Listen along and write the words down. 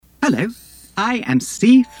Hello, I am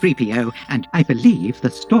C-3PO, and I believe the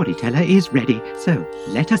storyteller is ready, so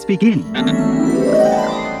let us begin.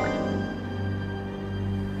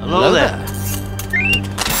 Hello there.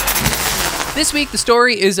 This week, the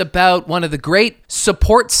story is about one of the great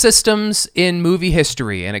support systems in movie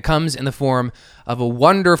history, and it comes in the form of a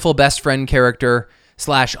wonderful best friend character /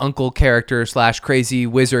 uncle character / crazy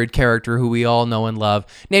wizard character who we all know and love,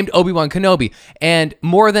 named Obi-Wan Kenobi. And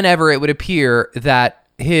more than ever, it would appear that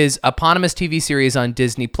his eponymous TV series on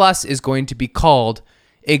Disney Plus is going to be called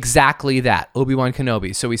exactly that, Obi-Wan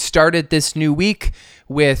Kenobi. So we started this new week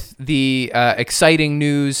with the exciting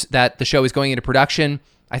news that the show is going into production,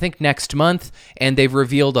 I think next month, and they've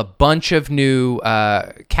revealed a bunch of new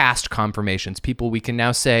cast confirmations. People we can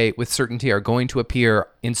now say with certainty are going to appear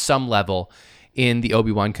in some level in the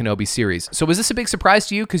Obi-Wan Kenobi series. So was this a big surprise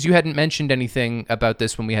to you? Because you hadn't mentioned anything about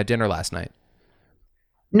this when we had dinner last night.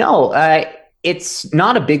 No, it's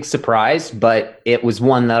not a big surprise, but it was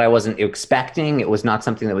one that I wasn't expecting. It was not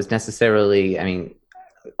something that was necessarily,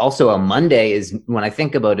 also a Monday is, when I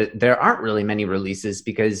think about it, there aren't really many releases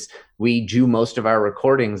because we do most of our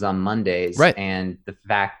recordings on Mondays. Right. And the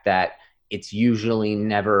fact that it's usually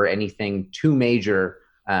never anything too major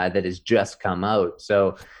that has just come out.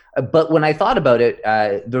 So, but when I thought about it,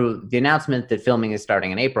 the announcement that filming is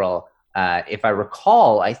starting in April, if I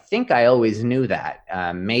recall, I think I always knew that.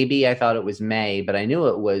 Maybe I thought it was May, but I knew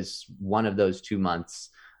it was one of those 2 months.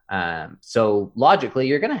 So logically,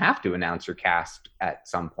 you're going to have to announce your cast at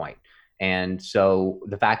some point. And so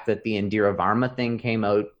the fact that the Indira Varma thing came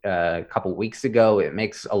out a couple weeks ago, it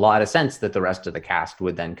makes a lot of sense that the rest of the cast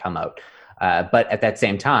would then come out. But at that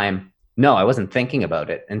same time, no, I wasn't thinking about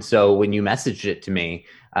it. And so when you messaged it to me,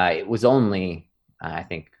 it was only, I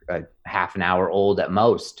think, a half an hour old at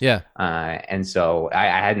most. Yeah. And so I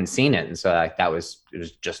hadn't seen it. And so it was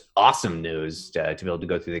just awesome news to be able to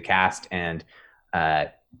go through the cast and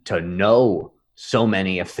to know so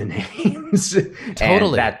many of the names.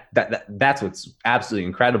 Totally. And that's what's absolutely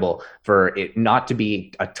incredible, for it not to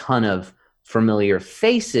be a ton of familiar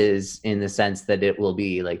faces in the sense that it will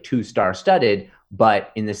be like 2-star studded,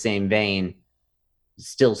 but in the same vein,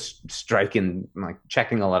 still striking, like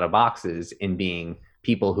checking a lot of boxes in being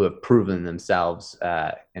people who have proven themselves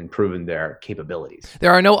and proven their capabilities.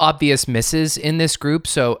 There are no obvious misses in this group.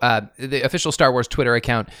 So the official Star Wars Twitter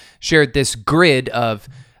account shared this grid of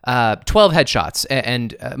 12 headshots.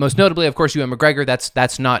 And most notably, of course, Ewan McGregor.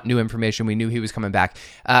 That's not new information. We knew he was coming back.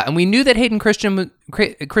 And we knew that Hayden Christensen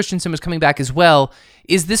was coming back as well.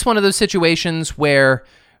 Is this one of those situations where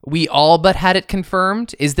we all but had it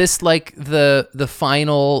confirmed? Is this like the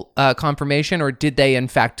final confirmation, or did they in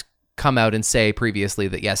fact come out and say previously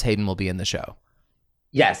that yes, Hayden will be in the show?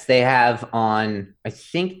 Yes, they have on, I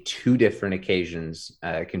think, 2 different occasions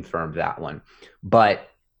confirmed that one. But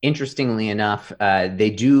interestingly enough, they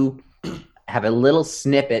do have a little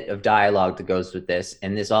snippet of dialogue that goes with this.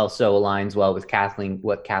 And this also aligns well with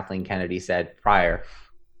what Kathleen Kennedy said prior.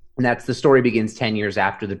 And that's the story begins 10 years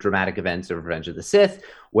after the dramatic events of Revenge of the Sith,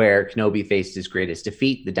 where Kenobi faced his greatest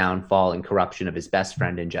defeat, the downfall and corruption of his best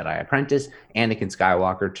friend and Jedi apprentice, Anakin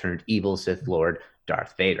Skywalker turned evil Sith Lord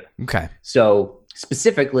Darth Vader. Okay. So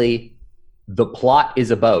specifically, the plot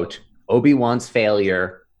is about Obi-Wan's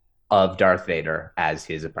failure of Darth Vader as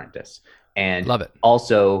his apprentice. And love it.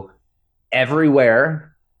 Also,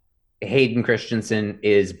 everywhere Hayden Christensen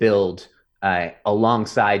is billed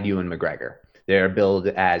alongside Ewan McGregor. They're billed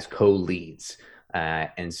as co-leads.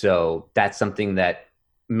 And so that's something that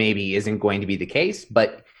maybe isn't going to be the case,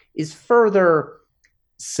 but is further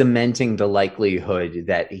cementing the likelihood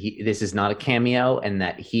that this is not a cameo and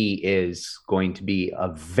that he is going to be a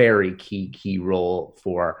very key role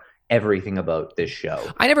for everything about this show.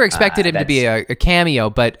 I never expected him to be a cameo,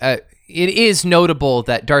 but it is notable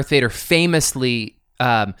that Darth Vader famously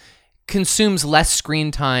consumes less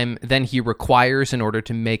screen time than he requires in order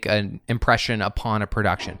to make an impression upon a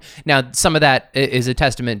production. Now, some of that is a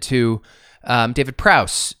testament to David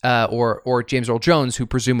Prowse or James Earl Jones, who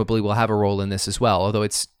presumably will have a role in this as well. Although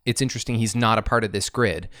it's interesting he's not a part of this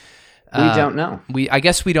grid. We don't know. I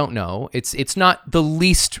guess we don't know. It's not the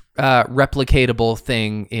least replicatable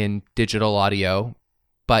thing in digital audio,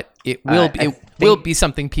 but it will be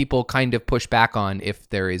something people kind of push back on if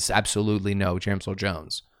there is absolutely no James Earl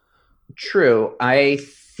Jones. True. I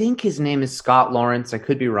think his name is Scott Lawrence. I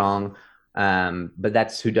could be wrong. But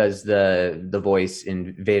that's who does the voice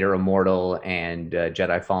in Vader Immortal and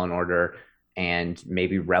Jedi Fallen Order and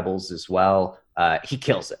maybe Rebels as well. He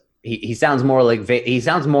kills it. He sounds more like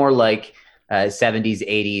 70s,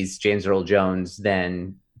 80s James Earl Jones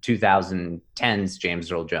than 2010's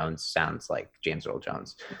James Earl Jones sounds like James Earl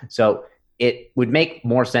Jones. So it would make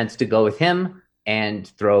more sense to go with him and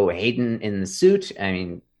throw Hayden in the suit. I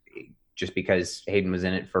mean, just because Hayden was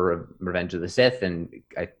in it for Revenge of the Sith, and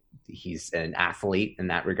he's an athlete in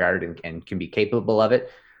that regard and can be capable of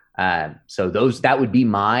it. So that would be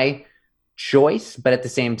my choice. But at the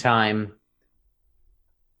same time,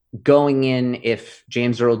 going in, if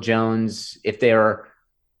James Earl Jones, if they're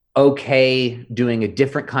okay doing a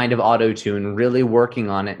different kind of auto-tune, really working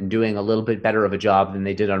on it and doing a little bit better of a job than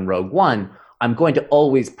they did on Rogue One, I'm going to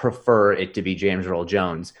always prefer it to be James Earl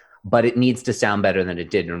Jones, but it needs to sound better than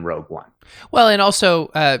it did in Rogue One. Well, and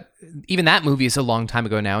also, even that movie is a long time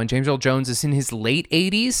ago now, and James Earl Jones is in his late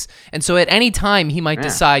 80s, and so at any time he might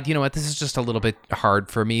decide, you know what, this is just a little bit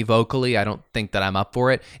hard for me vocally. I don't think that I'm up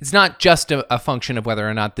for it. It's not just a function of whether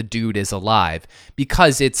or not the dude is alive,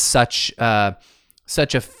 because it's such a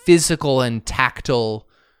physical and tactile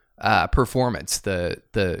performance, the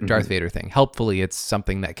Darth Vader thing. Helpfully, it's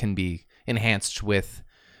something that can be enhanced with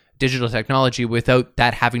digital technology without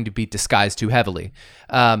that having to be disguised too heavily.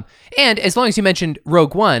 And as long as you mentioned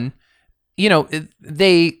Rogue One, you know,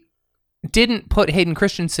 they didn't put Hayden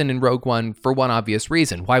Christensen in Rogue One for one obvious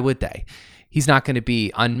reason. Why would they? He's not going to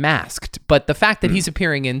be unmasked. But the fact that he's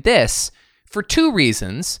appearing in this for two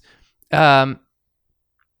reasons, I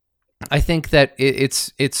think that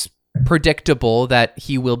it's predictable that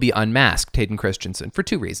he will be unmasked, Hayden Christensen, for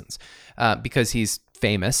two reasons. Because he's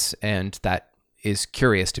famous, and that is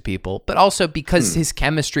curious to people, but also because his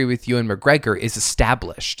chemistry with Ewan McGregor is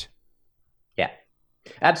established. Yeah,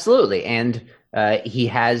 absolutely. And he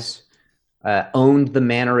has owned the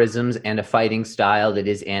mannerisms and a fighting style that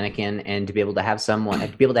is Anakin, and to be able to have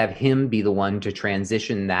him be the one to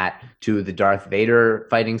transition that to the Darth Vader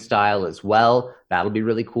fighting style as well, that'll be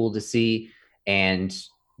really cool to see. And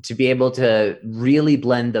to be able to really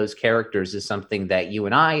blend those characters is something that you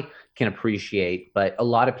and I can appreciate, but a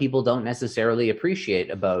lot of people don't necessarily appreciate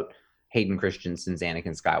about Hayden Christensen's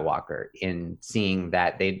Anakin Skywalker, in seeing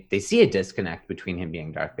that they see a disconnect between him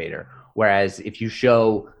being Darth Vader. Whereas if you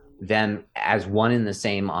show them as one and the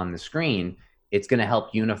same on the screen, it's going to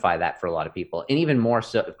help unify that for a lot of people. And even more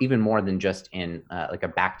than just in like a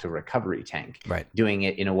Back to Recovery tank, right? Doing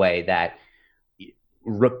it in a way that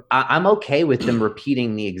I'm okay with them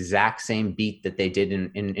repeating the exact same beat that they did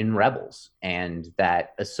in Rebels, and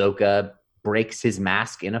that Ahsoka breaks his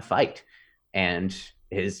mask in a fight, and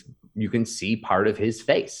you can see part of his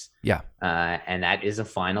face. Yeah. And that is a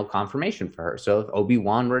final confirmation for her. So if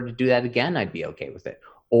Obi-Wan were to do that again, I'd be okay with it.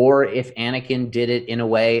 Or if Anakin did it in a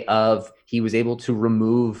way of he was able to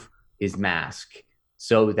remove his mask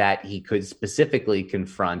so that he could specifically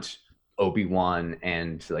confront Obi-Wan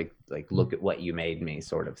and like look at what you made me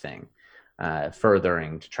sort of thing,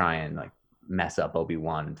 furthering to try and like mess up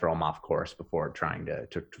Obi-Wan and throw him off course before trying to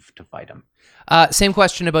fight him. Same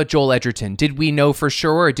question about Joel Edgerton. Did we know for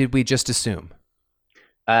sure, or did we just assume?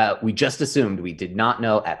 We just assumed. We did not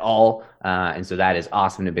know at all, and so that is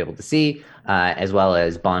awesome to be able to see, as well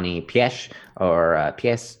as Bonnie Pièce or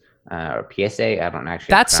Pièce. Or PSA, I don't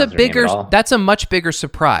actually. That's a much bigger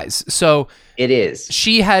surprise. So it is.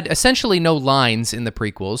 She had essentially no lines in the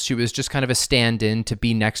prequels. She was just kind of a stand-in to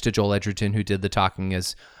be next to Joel Edgerton, who did the talking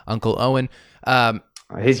as Uncle Owen.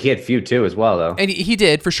 He had few too as well, though. And he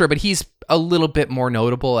did for sure, but he's a little bit more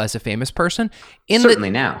notable as a famous person.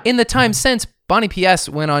 Now. In the time since, Bonnie Pièce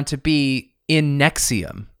went on to be in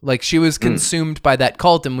NXIVM. Like, she was consumed by that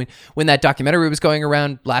cult, and when that documentary was going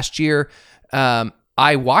around last year,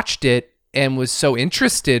 I watched it and was so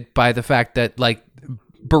interested by the fact that like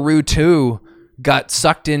Baru 2 got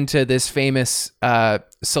sucked into this famous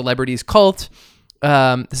celebrities cult.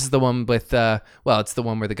 This is the one with, it's the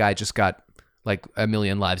one where the guy just got like 1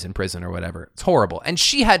 million lives in prison or whatever. It's horrible. And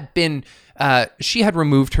she had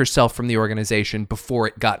removed herself from the organization before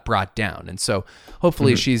it got brought down. And so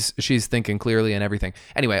hopefully she's thinking clearly and everything.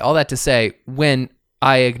 Anyway, all that to say, when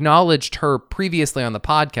I acknowledged her previously on the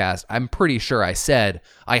podcast, I'm pretty sure I said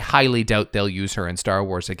I highly doubt they'll use her in Star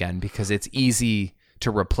Wars again because it's easy to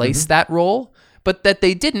replace that role. But that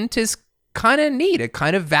they didn't is kind of neat. It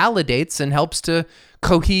kind of validates and helps to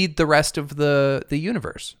cohere the rest of the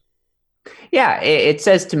universe. Yeah, it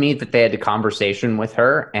says to me that they had a conversation with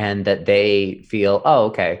her and that they feel, oh,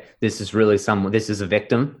 okay, this is really this is a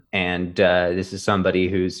victim, and this is somebody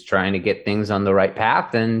who's trying to get things on the right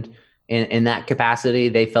path, and in that capacity,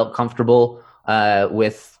 they felt comfortable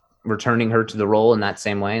with returning her to the role in that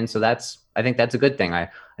same way. And so I think that's a good thing. I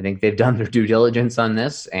think they've done their due diligence on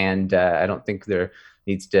this, and I don't think there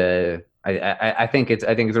needs to. I think it's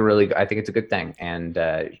a good thing, and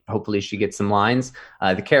hopefully she gets some lines.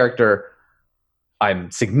 The character, I'm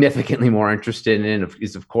significantly more interested in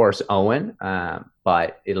is, of course, Owen.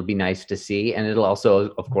 But it'll be nice to see. And it'll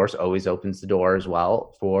also, of course, always opens the door as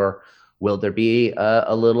well for, will there be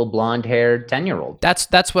a little blonde-haired 10-year-old?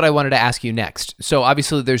 That's what I wanted to ask you next. So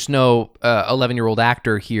obviously there's no 11-year-old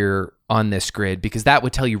actor here on this grid, because that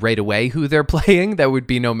would tell you right away who they're playing. There would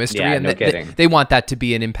be no mystery. Yeah, and no kidding. They want that to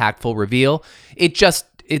be an impactful reveal.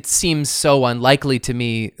 It seems so unlikely to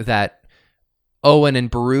me that Owen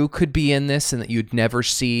and Beru could be in this and that you'd never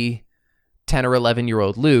see 10 or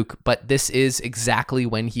 11-year-old Luke, but this is exactly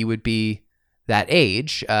when he would be that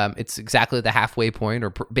age. It's exactly the halfway point, or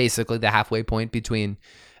basically the halfway point between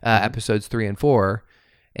episodes 3 and 4.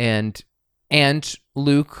 And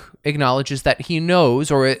Luke acknowledges that he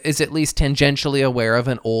knows, or is at least tangentially aware of,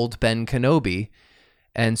 an old Ben Kenobi.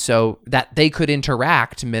 And so that they could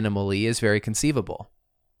interact minimally is very conceivable.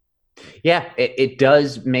 Yeah, it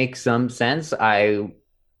does make some sense. I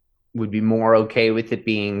would be more okay with it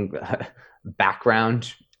being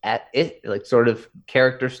background at it, like sort of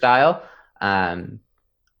character style. I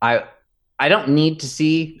don't need to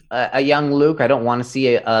see a young Luke. I don't want to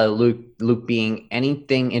see a Luke being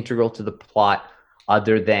anything integral to the plot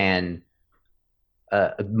other than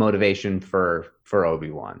a motivation for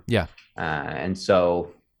Obi-Wan. Yeah. And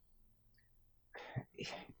so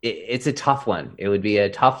it's a tough one. It would be a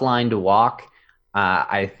tough line to walk.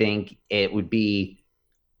 I think it would be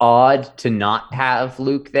odd to not have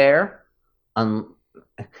Luke there.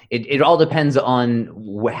 It all depends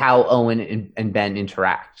on how Owen and Ben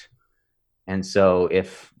interact. And so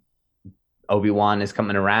if Obi-Wan is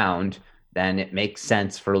coming around, then it makes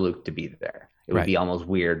sense for Luke to be there. It would be almost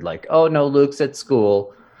weird, like, oh no, Luke's at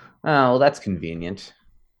school. Oh, well, that's convenient.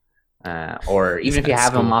 Or even if you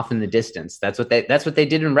have him off in the distance, that's what they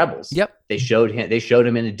did in Rebels. Yep. They showed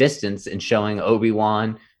him in a distance and showing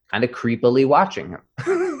Obi-Wan kind of creepily watching him.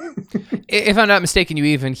 If I'm not mistaken, you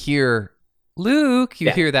even hear Luke.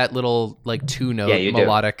 You hear that little like 2-note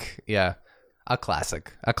melodic. Do. Yeah. A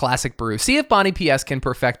classic Beru. See if Bonnie P.S. can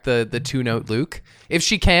perfect the 2-note Luke. If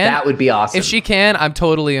she can, that would be awesome. If she can, I'm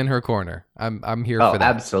totally in her corner. I'm here for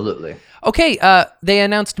that. Absolutely. Okay, they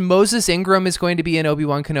announced Moses Ingram is going to be in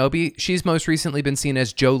Obi-Wan Kenobi. She's most recently been seen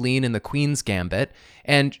as Jolene in The Queen's Gambit,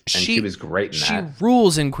 and she was great in that. She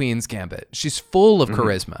rules in Queen's Gambit. She's full of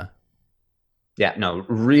charisma. Yeah, no,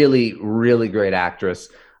 really, really great actress.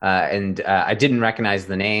 And I didn't recognize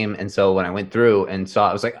the name, and so when I went through and saw,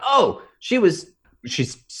 I was like, oh, she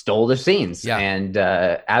stole the scenes, and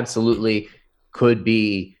absolutely could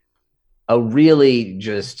be a really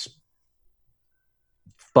just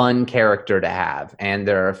fun character to have. And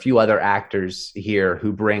there are a few other actors here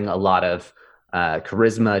who bring a lot of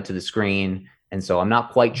charisma to the screen, and so I'm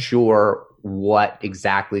not quite sure what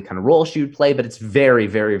exactly kind of role she would play, but it's very,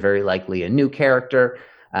 very, very likely a new character.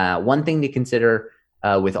 One thing to consider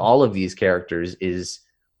with all of these characters is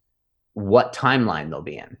what timeline they'll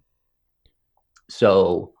be in.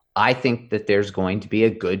 So I think that there's going to be a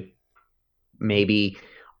good, maybe,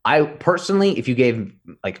 I personally, if you gave,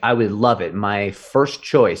 like, I would love it. My first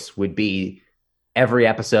choice would be every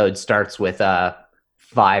episode starts with a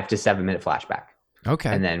 5 to 7 minute flashback.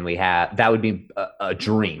 Okay. And then that would be a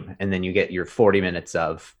dream. And then you get your 40 minutes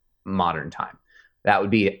of modern time. That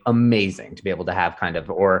would be amazing to be able to have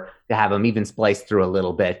or to have them even spliced through a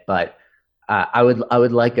little bit. But I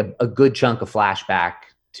would like a good chunk of flashback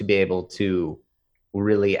to be able to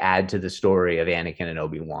really add to the story of Anakin and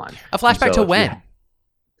Obi-Wan. A flashback to when?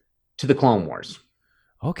 To the Clone Wars.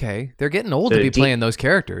 Okay. They're getting old to be playing those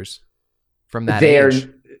characters from that age.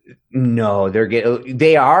 No,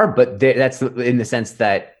 they are, but that's in the sense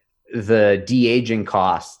that the de-aging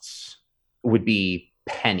costs would be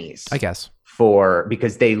pennies. I guess.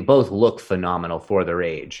 Because they both look phenomenal for their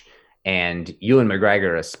age. And Ewan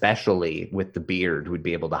McGregor, especially with the beard, would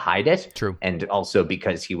be able to hide it. True. And also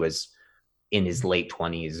because he was in his late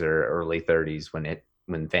 20s or early 30s when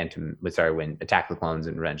Attack of the Clones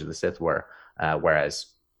and Revenge of the Sith were, whereas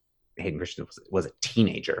Hayden Christensen was a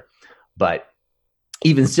teenager. But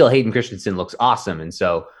even still, Hayden Christensen looks awesome. And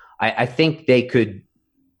so I think they could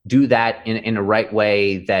do that in a right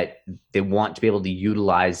way, that they want to be able to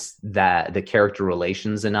utilize the character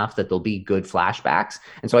relations enough that there'll be good flashbacks.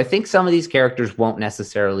 And so I think some of these characters won't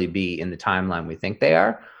necessarily be in the timeline we think they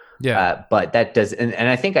are. Yeah. But that does, and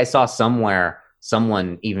I think I saw somewhere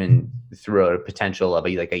someone even threw out a potential of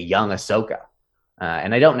a young Ahsoka.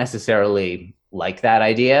 And I don't necessarily like that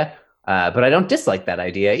idea, but I don't dislike that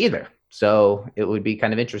idea either. So it would be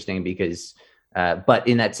kind of interesting because, but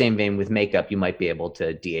in that same vein with makeup, you might be able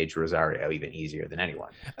to de-age Rosario even easier than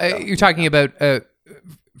anyone. So, you're talking about,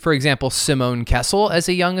 for example, Simone Kessel as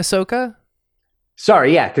a young Ahsoka?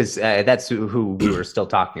 Sorry, yeah, because that's who we were still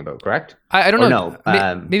talking about, correct? I don't Or know.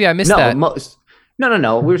 no, Maybe I missed that.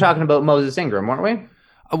 No. We were talking about Moses Ingram, weren't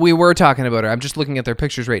we? We were talking about her. I'm just looking at their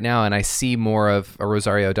pictures right now, and I see more of a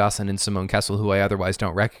Rosario Dawson and Simone Kessel, who I otherwise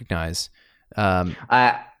don't recognize.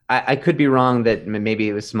 I could be wrong that maybe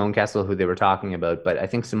it was Simone Kessel who they were talking about, but I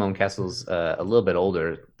think Simone Kessel's a little bit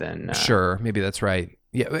older than. Sure, maybe that's right.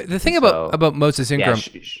 Yeah, the thing about Moses Ingram,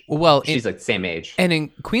 she's like the same age. And in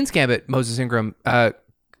Queen's Gambit, Moses Ingram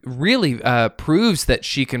really proves that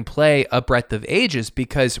she can play a breadth of ages,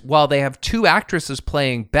 because while they have two actresses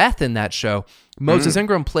playing Beth in that show, Moses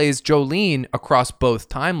Ingram plays Jolene across both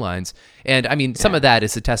timelines. And I mean, some of that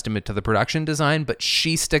is a testament to the production design, but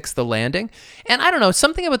she sticks the landing. And I don't know,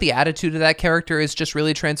 something about the attitude of that character is just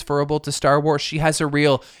really transferable to Star Wars. She has a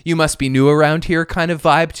real, you must be new around here kind of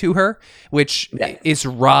vibe to her, which is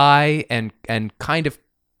wry and kind of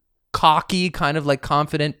cocky, kind of like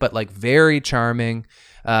confident, but like very charming.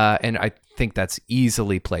 And I think that's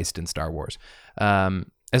easily placed in Star Wars.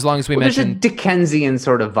 As long as we mention, there's a Dickensian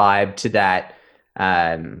sort of vibe to that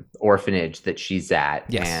orphanage that she's at.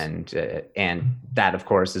 Yes. And that, of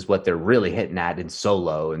course, is what they're really hitting at in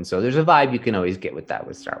Solo. And so there's a vibe you can always get with that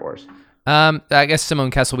with Star Wars. I guess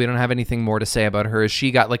Simone Kessel, we don't have anything more to say about her.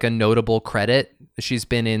 She got like a notable credit. She's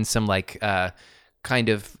been in some like kind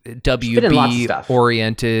of WB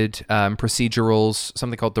oriented procedurals,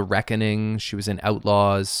 something called The Reckoning. She was in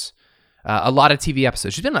Outlaws, a lot of TV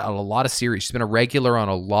episodes. She's been on a lot of series. She's been a regular on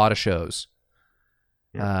a lot of shows,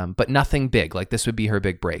 but nothing big. Like this would be her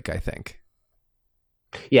big break, I think.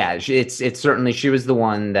 Yeah, it's certainly, she was the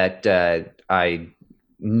one that I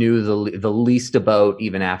knew the least about,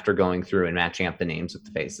 even after going through and matching up the names with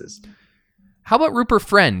the faces. How about Rupert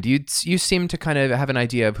Friend? You seem to kind of have an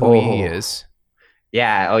idea of who he is.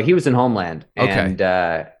 Yeah. He was in Homeland.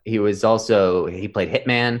 And he was also, he played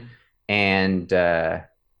Hitman, and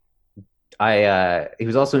he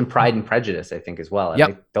was also in Pride and Prejudice, I think, as well. Yep.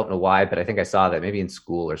 I don't know why, but I think I saw that maybe in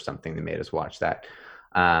school or something. They made us watch that.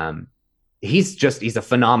 He's a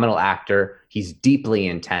phenomenal actor. He's deeply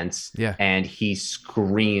intense. Yeah. And he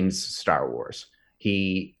screams Star Wars.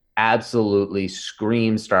 He absolutely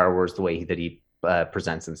screams Star Wars the way that he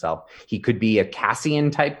presents himself. He could be a Cassian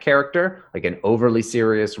type character, like an overly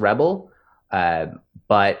serious rebel.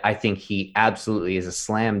 But I think he absolutely is a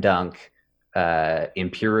slam dunk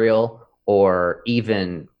Imperial or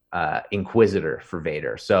even Inquisitor for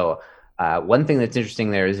Vader. So one thing that's interesting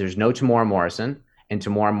there is there's no Tamora Morrison. And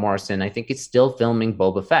Tamora Morrison, I think, is still filming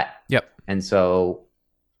Boba Fett. Yep. And so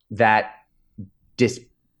that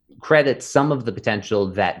discredits some of the potential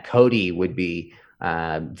that Cody would be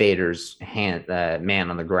Vader's man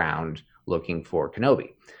on the ground looking for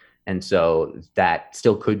Kenobi. And so that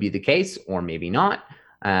still could be the case, or maybe not.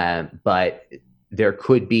 But there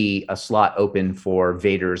could be a slot open for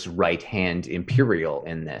Vader's right-hand Imperial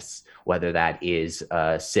in this, whether that is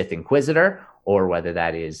a Sith Inquisitor or whether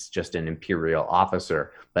that is just an Imperial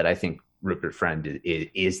officer. But I think Rupert Friend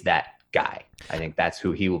is that guy. I think that's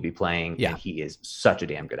who he will be playing. Yeah. And he is such a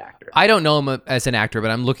damn good actor. I don't know him as an actor,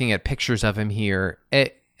 but I'm looking at pictures of him here.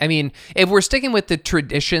 I mean, if we're sticking with the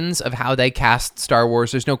traditions of how they cast Star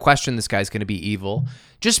Wars, there's no question this guy's going to be evil,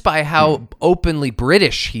 just by how openly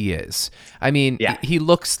British he is. I mean, he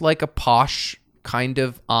looks like a posh, kind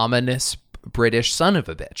of ominous British son of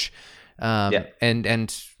a bitch.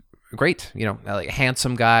 And great, like a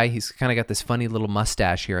handsome guy. He's kind of got this funny little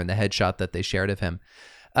mustache here in the headshot that they shared of him.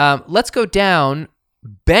 Let's go down.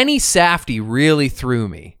 Benny Safdie really threw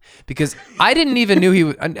me because I didn't even know he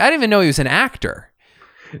was an actor.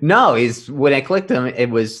 No, when I clicked him, it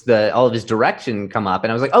was all of his direction come up,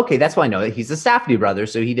 and I was like, okay, that's why I know that he's the Safdie brother.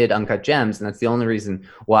 So he did Uncut Gems, and that's the only reason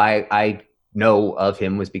why I know of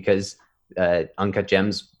him, was because Uncut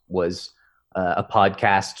Gems was a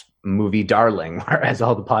podcast movie darling, whereas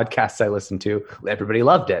all the podcasts I listened to, everybody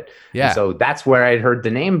loved it. Yeah. And so that's where I'd heard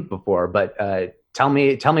the name before. But tell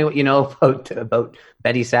me what you know about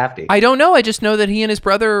Benny Safdie. I don't know. I just know that he and his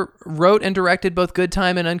brother wrote and directed both Good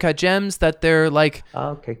Time and Uncut Gems. That they're like,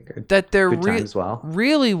 good. That they're Good Time as well.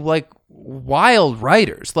 Really like wild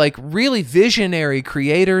writers, like really visionary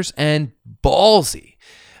creators and ballsy.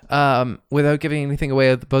 Without giving anything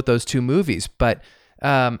away about those two movies, but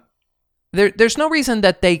there's no reason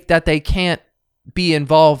that they can't be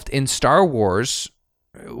involved in Star Wars,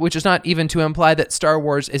 which is not even to imply that Star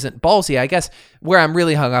Wars isn't ballsy. I guess where I'm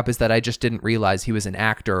really hung up is that I just didn't realize he was an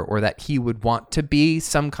actor, or that he would want to be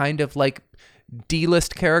some kind of like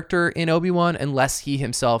D-list character in Obi-Wan unless he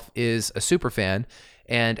himself is a super fan.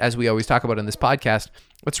 And as we always talk about in this podcast,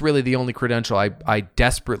 what's really the only credential I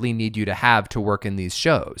desperately need you to have to work in these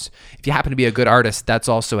shows. If you happen to be a good artist, that's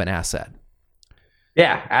also an asset.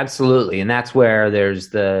 Yeah, absolutely, and that's where there's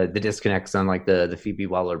the disconnects on like the Phoebe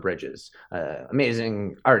Waller-Bridges,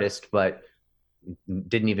 amazing artist, but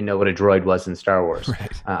didn't even know what a droid was in Star Wars.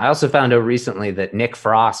 Right. I also found out recently that Nick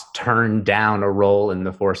Frost turned down a role in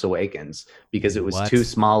The Force Awakens because it was What? too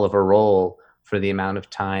small of a role for the amount of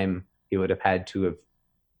time he would have had to have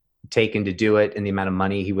taken to do it and the amount of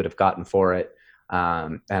money he would have gotten for it.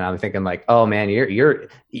 And I'm thinking like, oh man,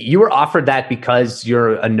 you were offered that because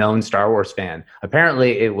you're a known Star Wars fan.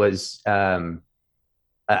 Apparently, it was.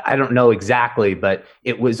 I don't know exactly, but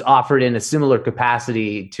it was offered in a similar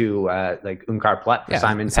capacity to like Unkar Plutt for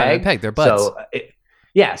Simon Pegg. They're buds. So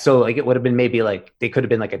yeah, so like it would have been maybe like they could have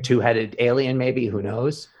been like a two-headed alien, maybe, who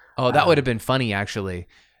knows? Oh, that would have been funny, actually.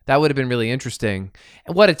 That would have been really interesting.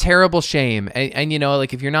 And what a terrible shame. And you know,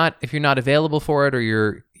 like if you're not available for it, or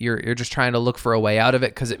you're just trying to look for a way out of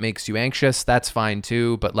it because it makes you anxious, that's fine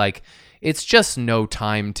too. But like, it's just no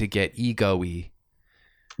time to get ego-y.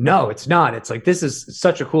 No, it's not. It's like, this is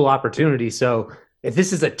such a cool opportunity. So if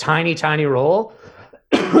this is a tiny, tiny role,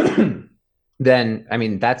 then I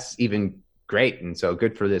mean that's even great. And so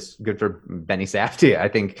good for Benny Safdie, I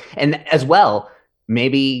think, and as well.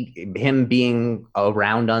 Maybe him being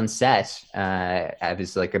around on set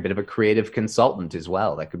as like a bit of a creative consultant as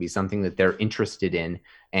well. That could be something that they're interested in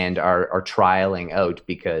and are trialing out,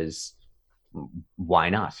 because why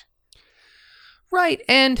not? Right.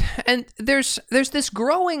 And there's this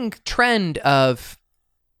growing trend of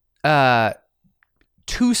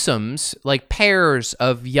twosomes, like pairs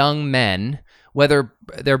of young men, whether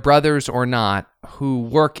they're brothers or not, who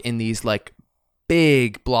work in these like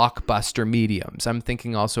big blockbuster mediums. I'm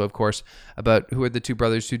thinking also, of course, about who are the two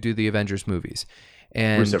brothers who do the Avengers movies,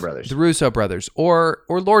 and Russo brothers. The Russo brothers, or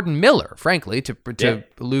Lord and Miller, frankly, to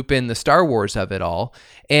loop in the Star Wars of it all.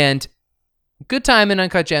 And Good Time in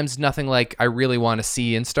Uncut Gems, nothing like I really want to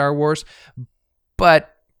see in Star Wars,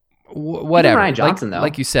 but whatever. Even Rian Johnson, though,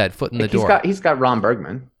 like you said, foot in the door. He's got Ron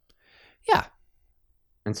Bergman. Yeah.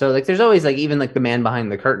 And so like there's always like even like the man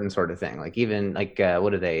behind the curtain sort of thing. Like even like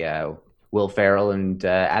what are they? Will Ferrell and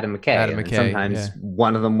Adam McKay. And sometimes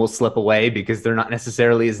one of them will slip away because they're not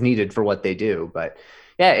necessarily as needed for what they do. But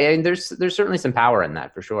yeah, and there's certainly some power in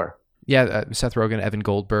that for sure. Yeah, Seth Rogen, Evan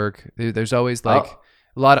Goldberg. There's always like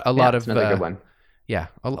a lot of another good one. Yeah,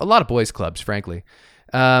 a lot of boys clubs, frankly.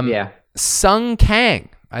 Yeah. Sung Kang.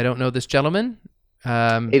 I don't know this gentleman.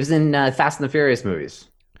 It was in Fast and the Furious movies.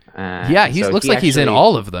 He looks like he's in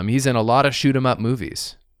all of them. He's in a lot of shoot 'em up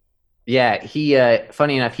movies. Yeah, he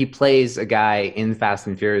funny enough, he plays a guy in Fast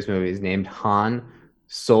and Furious movies named Han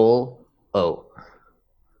Solo.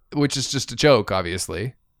 Which is just a joke,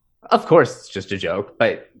 obviously. Of course, it's just a joke,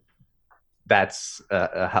 but that's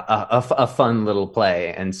a fun little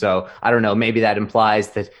play. And so, I don't know, maybe that implies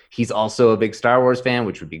that he's also a big Star Wars fan,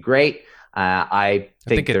 which would be great. I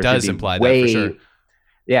think it does imply that for sure.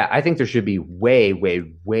 Yeah, I think there should be way, way,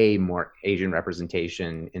 way more Asian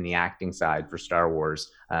representation in the acting side for Star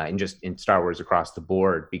Wars, and just in Star Wars across the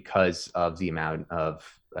board, because of the amount of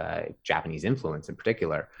Japanese influence in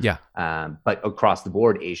particular. Yeah. But across the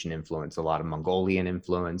board, Asian influence, a lot of Mongolian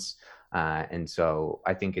influence, and so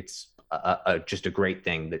I think it's just a great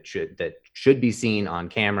thing that should be seen on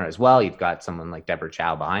camera as well. You've got someone like Deborah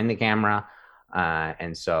Chow behind the camera,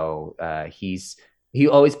 and so he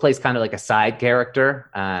always plays kind of like a side character.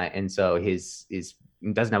 And so his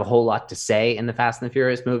doesn't have a whole lot to say in the Fast and the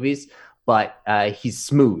Furious movies, but he's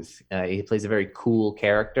smooth. He plays a very cool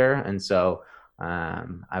character. And so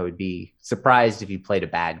I would be surprised if he played a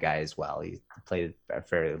bad guy as well. He played a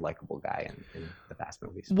fairly likable guy in the Fast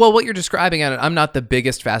movies. Well, what you're describing, and I'm not the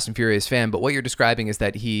biggest Fast and Furious fan, but what you're describing is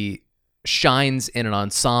that he shines in an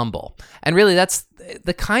ensemble. And really, that's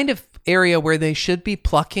the kind of area where they should be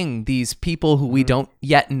plucking these people who we don't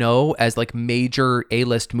yet know as like major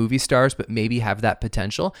A-list movie stars, but maybe have that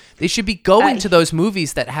potential. They should be going to those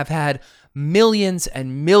movies that have had millions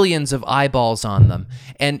and millions of eyeballs on them,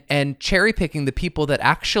 and cherry picking the people that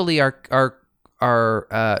actually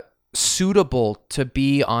are suitable to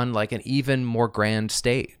be on like an even more grand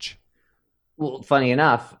stage. Well, funny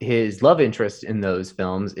enough, his love interest in those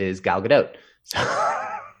films is Gal Gadot. So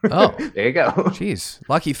oh, there you go. Jeez,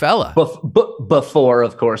 lucky fella. Before,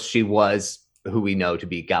 of course, she was who we know to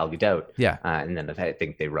be Gal Gadot. Yeah, and then I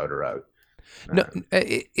think they wrote her out. No,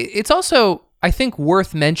 it's also, I think,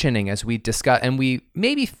 worth mentioning, as we discuss, and we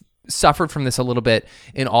maybe suffered from this a little bit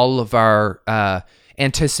in all of our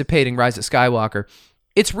anticipating Rise of Skywalker.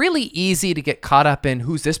 It's really easy to get caught up in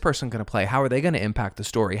who's this person going to play? How are they going to impact the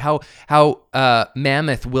story? How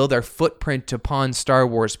mammoth will their footprint upon Star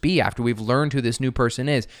Wars be after we've learned who this new person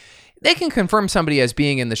is? They can confirm somebody as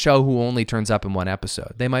being in the show who only turns up in one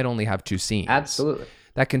episode. They might only have 2 scenes. Absolutely.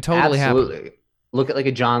 That can totally happen. Look at like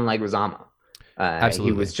a John Leguizamo.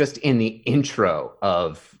 Absolutely. He was just in the intro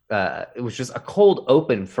of, it was just a cold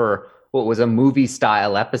open for what was a movie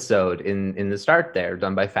style episode in the start there,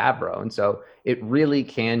 done by Favreau. And so it really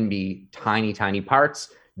can be tiny, tiny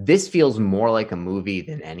parts. This feels more like a movie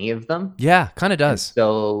than any of them. Yeah, kind of does. And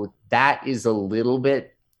so that is a little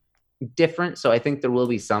bit different. So I think there will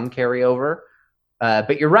be some carryover.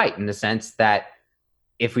 But you're right in the sense that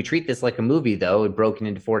if we treat this like a movie, though, broken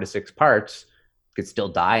into 4 to 6 parts, could still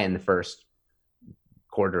die in the first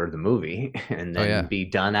quarter of the movie and then be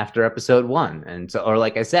done after episode 1. And so, or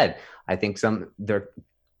like I said, I think there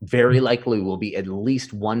very likely will be at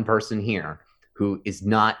least one person here who is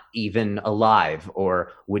not even alive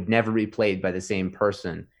or would never be played by the same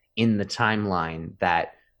person in the timeline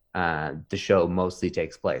that the show mostly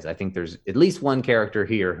takes place. I think there's at least one character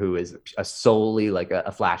here who is solely like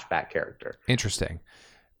a flashback character. Interesting.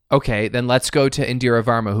 Okay, then let's go to Indira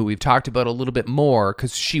Varma, who we've talked about a little bit more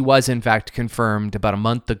because she was in fact confirmed about a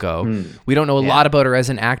month ago. We don't know a lot about her as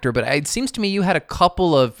an actor, but it seems to me you had a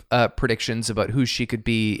couple of predictions about who she could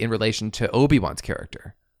be in relation to Obi-Wan's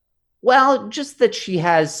character. Well, just that she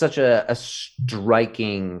has such a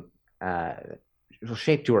striking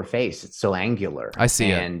shape to her face. It's so angular. I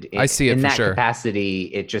see it. I see it in for that sure.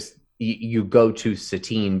 capacity. It just you go to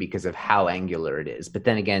Satine because of how angular it is. But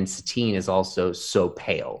then again, Satine is also so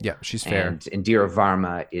pale. Yeah, she's fair. And Indira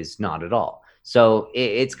Varma is not at all. So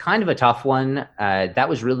it's kind of a tough one. That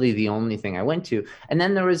was really the only thing I went to. And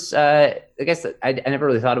then there was, I guess I never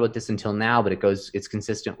really thought about this until now, but it's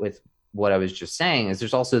consistent with what I was just saying, is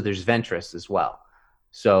there's Ventress as well.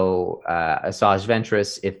 So Asajj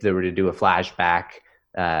Ventress, if they were to do a flashback,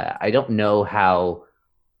 I don't know how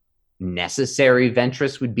necessary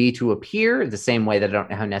Ventress would be to appear, the same way that I don't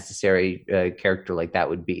know how necessary a character like that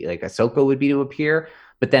would be, like Ahsoka would be to appear.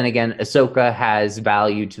 But then again, Ahsoka has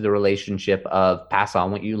value to the relationship of pass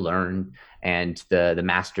on what you learned, and the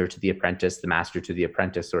master to the apprentice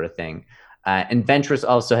sort of thing. And Ventress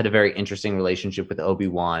also had a very interesting relationship with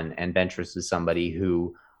Obi-Wan, and Ventress is somebody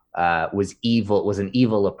who was an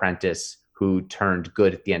evil apprentice who turned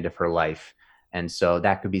good at the end of her life. And so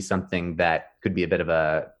that could be something that could be a bit of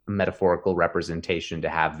a metaphorical representation to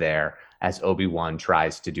have there, as Obi-Wan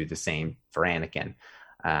tries to do the same for Anakin.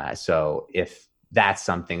 So if that's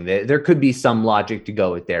something that there could be some logic to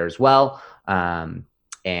go with there as well.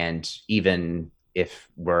 And even if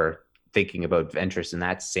we're thinking about Ventress in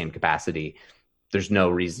that same capacity, there's no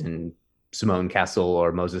reason Simone Kessel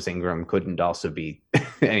or Moses Ingram couldn't also be. I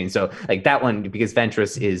mean, so like that one, because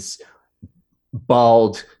Ventress is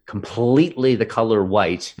bald, completely the color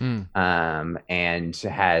white, and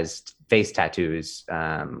has face tattoos,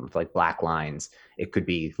 like black lines. It could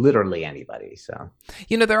be literally anybody. So,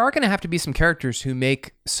 there are going to have to be some characters who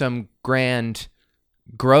make some grand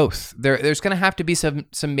growth. There's going to have to be some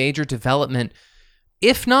major development,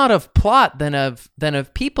 if not of plot, then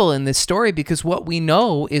of people in this story, because what we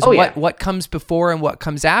know is what comes before and what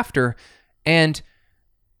comes after. And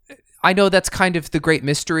I know that's kind of the great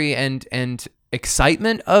mystery and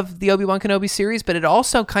excitement of the Obi-Wan Kenobi series, but it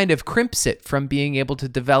also kind of crimps it from being able to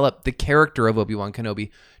develop the character of Obi-Wan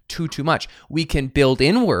Kenobi too much. We can build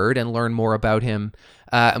inward and learn more about him,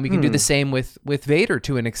 and we can do the same with Vader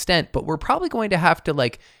to an extent, but we're probably going to have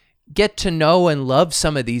to get to know and love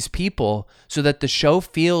some of these people so that the show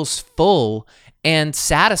feels full and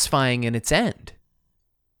satisfying in its end.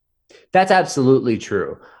 That's absolutely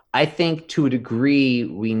true. I think to a degree,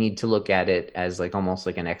 we need to look at it as almost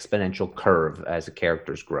like an exponential curve as a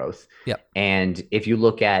character's growth. Yep. And if you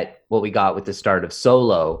look at what we got with the start of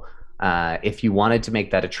Solo, if you wanted to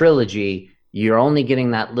make that a trilogy, you're only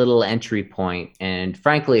getting that little entry point. And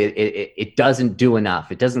frankly, it doesn't do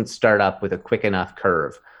enough. It doesn't start up with a quick enough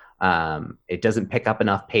curve. It doesn't pick up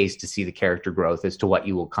enough pace to see the character growth as to what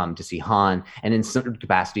you will come to see Han. And in certain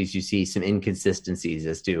capacities, you see some inconsistencies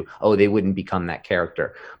as to, they wouldn't become that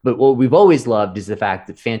character. But what we've always loved is the fact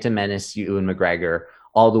that Phantom Menace, Ewan McGregor,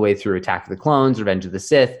 all the way through Attack of the Clones, Revenge of the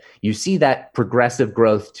Sith, you see that progressive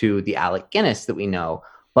growth to the Alec Guinness that we know.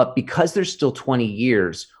 But because there's still 20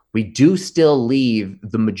 years, we do still leave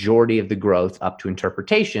the majority of the growth up to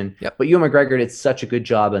interpretation. Yep. But Ewan McGregor did such a good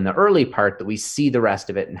job in the early part that we see the rest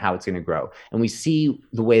of it and how it's going to grow. And we see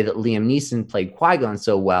the way that Liam Neeson played Qui-Gon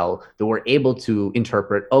so well that we're able to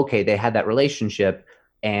interpret, okay, they had that relationship,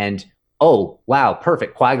 and wow,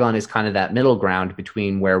 perfect. Qui-Gon is kind of that middle ground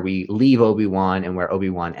between where we leave Obi-Wan and where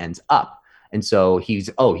Obi-Wan ends up. And so he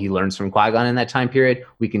learns from Qui-Gon in that time period.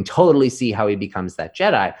 We can totally see how he becomes that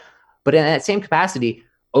Jedi. But in that same capacity,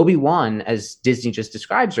 Obi-Wan, as Disney just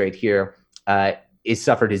describes right here, is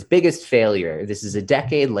suffered his biggest failure. This is a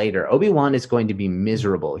decade later. Obi-Wan is going to be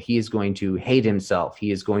miserable. He is going to hate himself.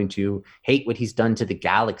 He is going to hate what he's done to the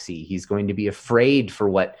galaxy. He's going to be afraid for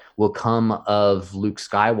what will come of Luke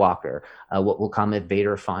Skywalker, what will come if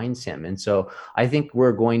Vader finds him. And so I think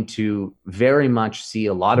we're going to very much see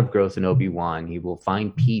a lot of growth in Obi-Wan. He will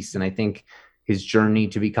find peace. And I think his journey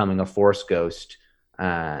to becoming a Force ghost,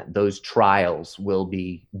 those trials will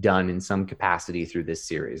be done in some capacity through this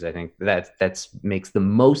series. I think that makes the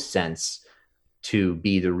most sense to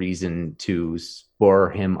be the reason to spur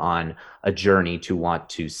him on a journey to want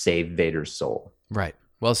to save Vader's soul. Right.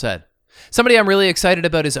 Well said. Somebody I'm really excited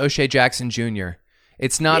about is O'Shea Jackson Jr.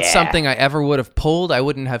 It's not something I ever would have pulled. I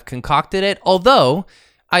wouldn't have concocted it, although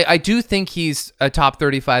I do think he's a top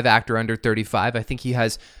 35 actor under 35. I think he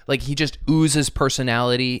has, like, he just oozes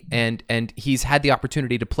personality, and he's had the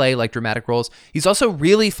opportunity to play like dramatic roles. He's also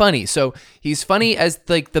really funny. So he's funny as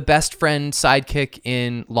like the best friend sidekick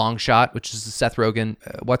in Long Shot, which is the Seth Rogen,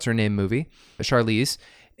 what's her name movie, Charlize.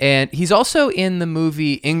 And he's also in the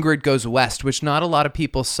movie Ingrid Goes West, which not a lot of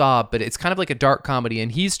people saw, but it's kind of like a dark comedy,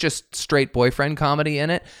 and he's just straight boyfriend comedy in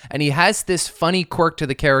it. And he has this funny quirk to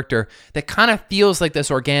the character that kind of feels like this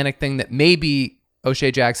organic thing that maybe O'Shea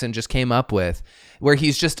Jackson just came up with, where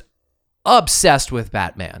he's just obsessed with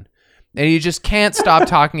Batman. And he just can't stop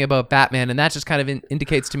talking about Batman, and that just kind of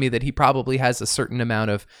indicates to me that he probably has a certain amount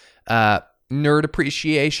of nerd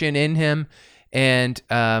appreciation in him. And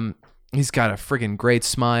he's got a friggin' great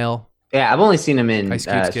smile. Yeah, I've only seen him in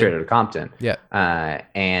Straight Outta Compton. Yeah.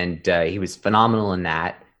 And he was phenomenal in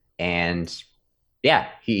that. And yeah,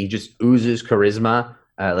 he just oozes charisma.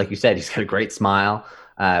 Like you said, he's got a great smile.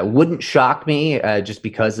 Wouldn't shock me just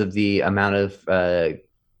because of the amount of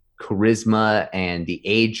charisma and the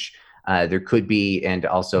age. There could be, and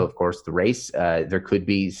also, of course, the race. There could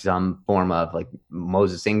be some form of like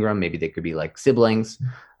Moses Ingram. Maybe they could be like siblings.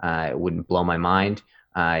 It wouldn't blow my mind.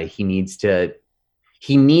 There's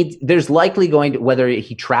likely going to, whether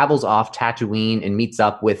he travels off Tatooine and meets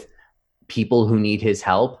up with people who need his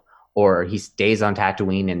help, or he stays on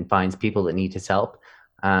Tatooine and finds people that need his help.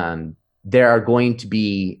 There are going to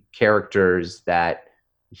be characters that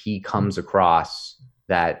he comes across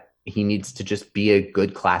that he needs to just be a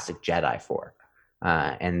good classic Jedi for.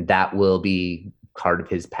 And that will be part of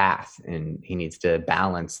his path. And he needs to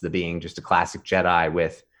balance the being just a classic Jedi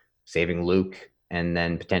with saving Luke and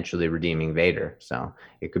then potentially redeeming Vader. So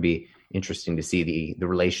it could be interesting to see the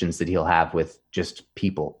relations that he'll have with just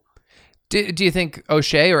people. Do you think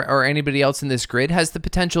O'Shea or anybody else in this grid has the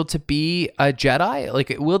potential to be a Jedi?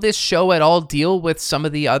 Like, will this show at all deal with some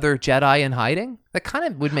of the other Jedi in hiding? That kind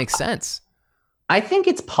of would make sense. I think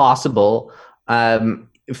it's possible. From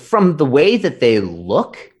the way that they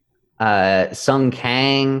look, Sung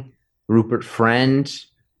Kang, Rupert Friend,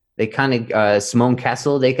 they kind of, Simone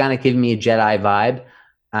Kessel, they kind of give me a Jedi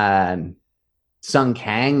vibe. Sung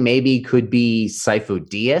Kang maybe could be Sifo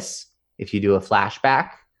Dyas if you do a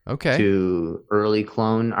flashback to early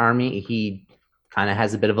Clone Army. He kind of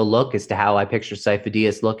has a bit of a look as to how I picture Sifo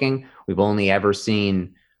Dyas looking. We've only ever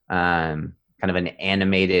seen kind of an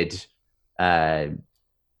animated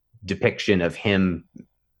depiction of him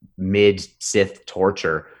mid-Sith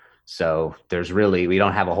torture. So we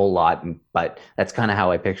don't have a whole lot, but that's kind of how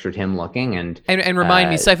I pictured him looking. And remind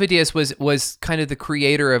me, Sifo Dyas was kind of the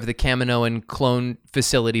creator of the Kaminoan clone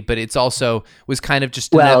facility, but it's also was kind of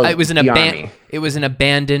just it was an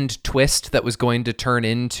abandoned twist that was going to turn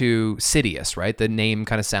into Sidious, right? The name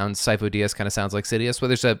kind of sounds, Sifo Dyas kind of sounds like Sidious. Well,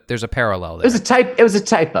 there's a parallel there. It was a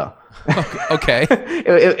typo. Okay.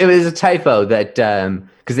 it was a typo that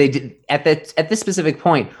because they did at this specific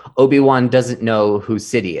point, Obi-Wan doesn't know who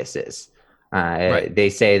Sidious is. Right. They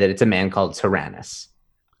say that it's a man called Tyrannus.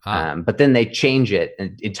 But then they change it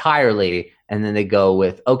entirely, and then they go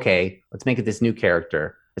with, okay, let's make it this new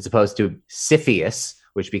character as opposed to Siphius,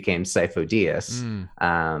 which became Sifo Dyas.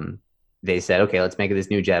 They said, okay, let's make it this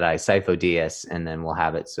new Jedi, Sifo Dyas, and then we'll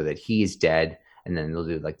have it so that he's dead. And then they'll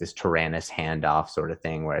do like this Tyrannus handoff sort of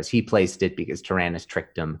thing, whereas he placed it because Tyrannus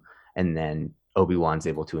tricked him, and then Obi-Wan's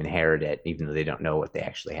able to inherit it, even though they don't know what they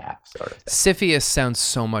actually have. Sort of thing. Siphius sounds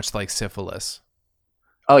so much like syphilis.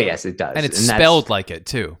 Oh yes, it does, and it's spelled like it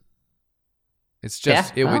too. It's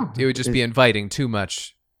just it would just be inviting too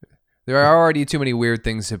much. There are already too many weird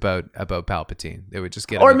things about Palpatine. It would just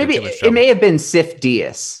get. Or maybe it may have been Sif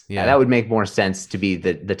Dyas. Yeah, that would make more sense to be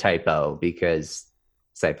the typo because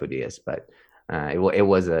Sifo Dyas, but. It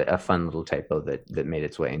was a fun little typo that made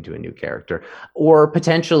its way into a new character, or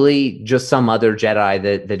potentially just some other Jedi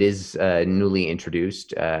that is newly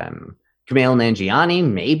introduced. Kumail Nanjiani,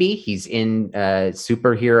 maybe he's in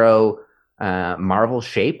superhero Marvel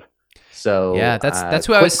shape. So yeah, that's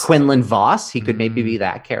who I was. Quinlan Voss, he could maybe be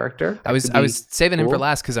that character. I was saving him for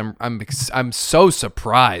last because I'm so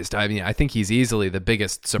surprised. I mean, I think he's easily the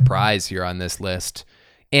biggest surprise here on this list,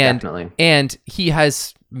 Definitely. and he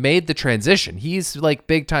has made the transition. He's like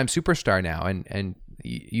big time superstar now, and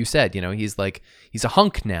you said, he's a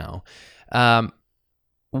hunk now.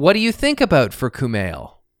 What do you think about for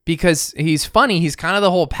Kumail? Because he's funny, he's kind of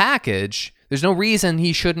the whole package. There's no reason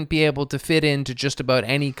he shouldn't be able to fit into just about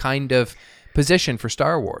any kind of position for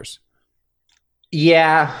Star Wars.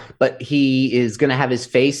 Yeah, but he is going to have his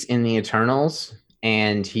face in the Eternals,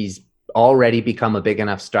 and he's already become a big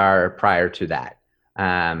enough star prior to that.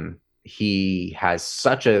 He has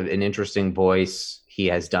such an interesting voice. He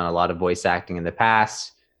has done a lot of voice acting in the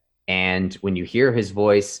past. And when you hear his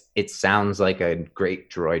voice, it sounds like a great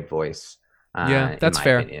droid voice. Yeah, that's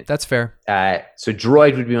fair. Opinion. That's fair. So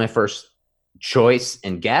droid would be my first choice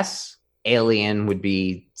and guess. Alien would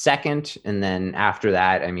be second. And then after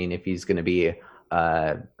that, I mean, if he's going to be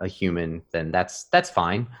a human, then that's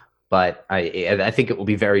fine. But I think it will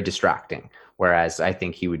be very distracting. Whereas I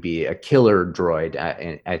think he would be a killer droid.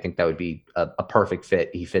 And I think that would be a perfect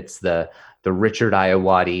fit. He fits the Richard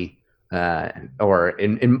Ayoade, or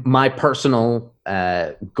in my personal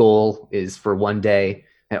goal is for one day,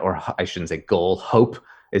 or I shouldn't say goal, hope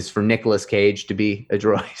is for Nicolas Cage to be a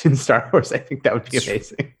droid in Star Wars. I think that would be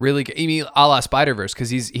amazing. Really good. You mean a la Spider-Verse? Because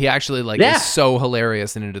he actually is so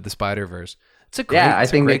hilarious in Into the Spider-Verse. It's a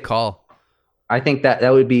great call. I think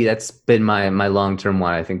that's been my long-term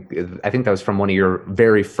one. I think that was from one of your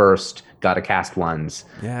very first Gotta Cast ones.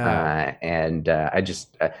 Yeah.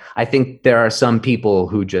 I think there are some people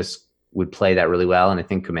who just would play that really well, and I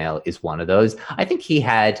think Kumail is one of those. I think he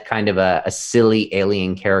had kind of a silly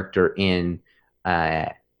alien character in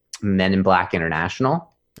Men in Black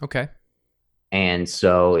International. Okay. And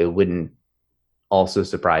so it wouldn't also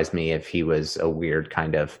surprise me if he was a weird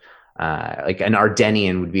kind of like an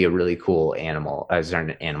Ardenian would be a really cool animal, not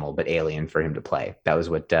an animal, but alien for him to play. That was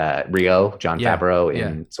what Rio, Jon Favreau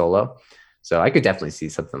in Solo. So I could definitely see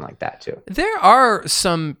something like that too. There are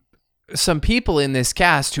some people in this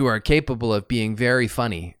cast who are capable of being very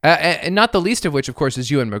funny, and not the least of which, of course, is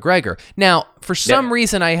Ewan McGregor. Now, for some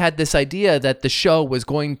reason, I had this idea that the show was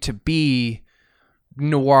going to be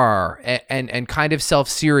noir and kind of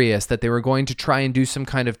self-serious, that they were going to try and do some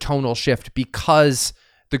kind of tonal shift because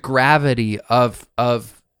the gravity of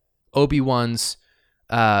Obi-Wan's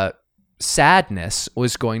sadness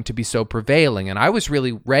was going to be so prevailing, and I was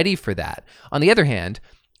really ready for that. On the other hand,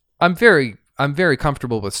 I'm very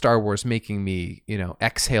comfortable with Star Wars making me,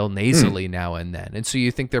 exhale nasally now and then. And so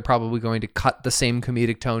you think they're probably going to cut the same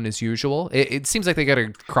comedic tone as usual? It seems like they got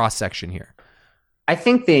a cross section here. I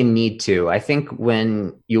think they need to. I think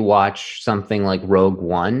when you watch something like Rogue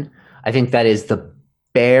One, I think that is the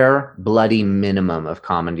bare bloody minimum of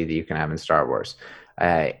comedy that you can have in Star Wars.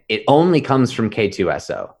 It only comes from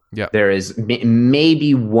K2SO. Yeah, there is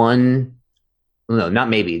maybe one. No, not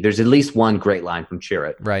maybe. There's at least one great line from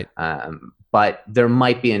Chirrut. Right. But there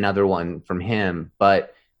might be another one from him.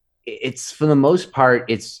 But it's for the most part,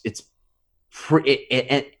 it's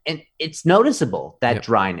noticeable, that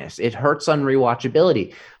dryness. It hurts on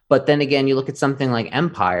rewatchability. But then again, you look at something like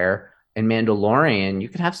Empire and Mandalorian, you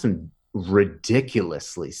could have some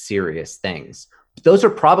ridiculously serious things. Those are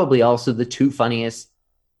probably also the two funniest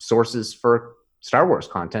sources for Star Wars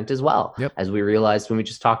content as well. Yep. As we realized when we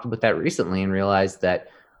just talked about that recently and realized that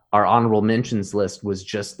our honorable mentions list was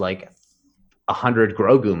just like 100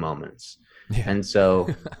 Grogu moments. Yeah. And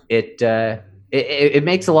so it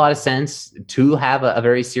makes a lot of sense to have a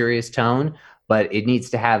very serious tone, but it needs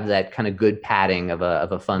to have that kind of good padding of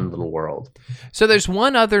a fun little world. So there's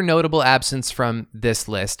one other notable absence from this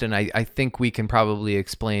list, and I think we can probably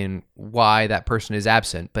explain why that person is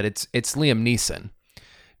absent, but it's Liam Neeson.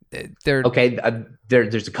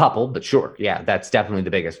 There's a couple, but sure. Yeah, that's definitely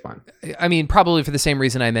the biggest one. I mean, probably for the same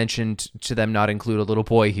reason I mentioned to them not include a little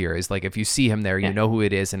boy here, is like if you see him there, you know who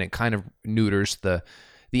it is, and it kind of neuters the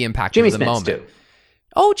impact Jimmy of the Smits moment. Too.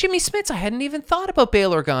 Oh, Jimmy Smits. I hadn't even thought about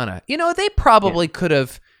Bail Organa. They probably could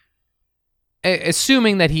have,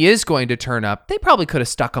 assuming that he is going to turn up, they probably could have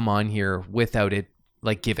stuck him on here without it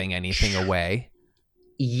like giving anything away.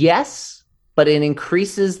 Yes, but it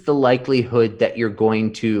increases the likelihood that you're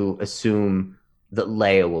going to assume that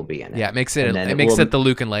Leia will be in it. Yeah, it makes it the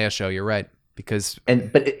Luke and Leia show. You're right. Because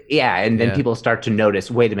then people start to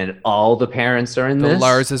notice, wait a minute, all the parents are in this. The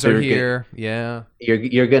Larses are here.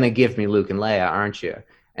 You're going to give me Luke and Leia, aren't you?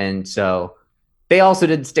 And so they also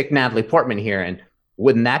did stick Natalie Portman here, and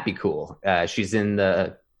wouldn't that be cool? She's in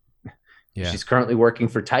the Yeah. She's currently working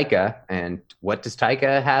for Taika, and what does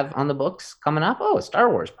Taika have on the books coming up? Oh, a Star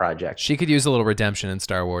Wars project. She could use a little redemption in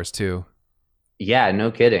Star Wars too. Yeah, no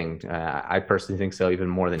kidding. I personally think so, even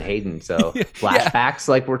more than Hayden. So flashbacks,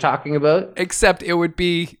 like we're talking about. Except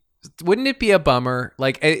wouldn't it be a bummer?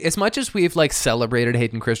 Like, as much as we've like celebrated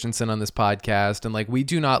Hayden Christensen on this podcast, and like we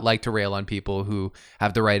do not like to rail on people who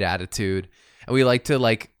have the right attitude, and we like to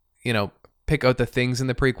like, you know, pick out the things in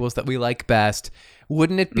the prequels that we like best.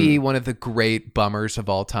 Wouldn't it be one of the great bummers of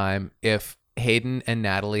all time if Hayden and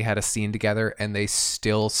Natalie had a scene together and they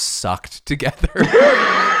still sucked together?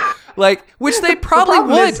 Like, which they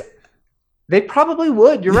probably would. They probably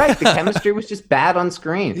would. You're right. The chemistry was just bad on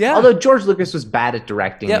screen. Yeah. Although George Lucas was bad at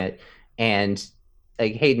directing it, and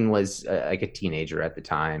like Hayden was like a teenager at the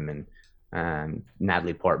time, and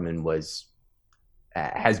Natalie Portman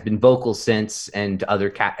has been vocal since, and other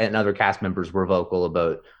cast members were vocal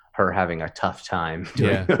about her having a tough time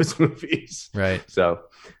doing those movies. Right. So,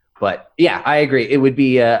 but yeah, I agree. It would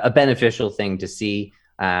be a beneficial thing to see.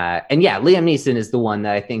 And yeah, Liam Neeson is the one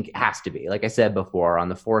that I think has to be. Like I said before, on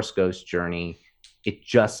the Force Ghost journey, it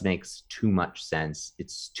just makes too much sense.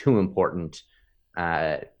 It's too important.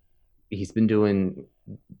 He's been doing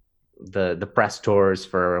the press tours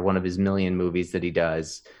for one of his million movies that he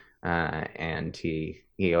does, and he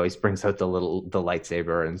always brings out the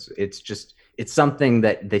lightsaber, and it's something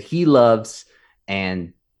that he loves,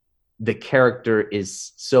 and the character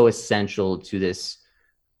is so essential to this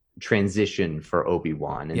transition for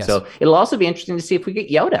Obi-Wan. And so it'll also be interesting to see if we get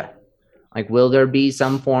Yoda. Like, will there be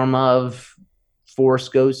some form of Force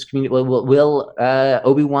Ghost community? Will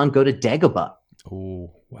Obi-Wan go to Dagobah?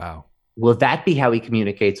 Oh, wow. Will that be how he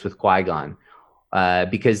communicates with Qui-Gon?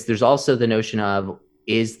 Because there's also the notion of,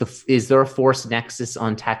 is there a Force nexus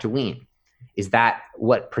on Tatooine? Is that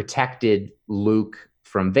what protected Luke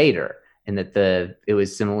from Vader? And that it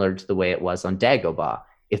was similar to the way it was on Dagobah.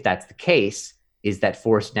 If that's the case, is that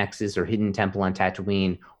Force nexus or hidden temple on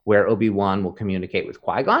Tatooine where Obi-Wan will communicate with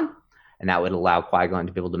Qui-Gon? And that would allow Qui-Gon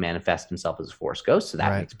to be able to manifest himself as a Force ghost. So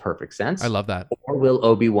that makes perfect sense. I love that. Or will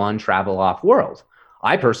Obi-Wan travel off-world?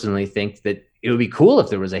 I personally think that it would be cool if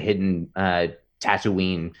there was a hidden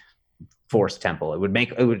Tatooine Force temple. It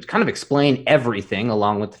would kind of explain everything,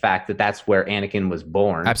 along with the fact that that's where Anakin was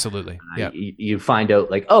born. Absolutely. Yeah. You find out,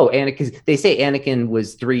 like, oh, Anakin. They say Anakin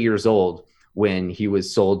was 3 years old when he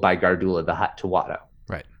was sold by Gardula the Hutt to Watto.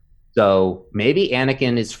 Right. So maybe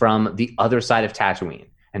Anakin is from the other side of Tatooine,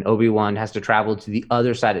 and Obi-Wan has to travel to the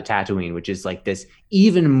other side of Tatooine, which is like this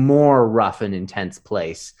even more rough and intense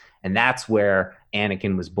place. And that's where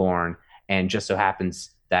Anakin was born. And just so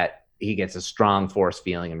happens that he gets a strong Force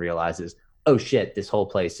feeling and realizes, oh shit, this whole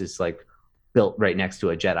place is like built right next to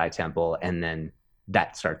a Jedi temple. And then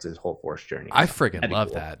that starts his whole Force journey. I friggin'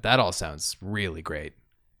 love that. That all sounds really great.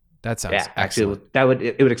 That sounds excellent. Actually,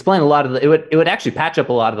 it would explain a lot of it would actually patch up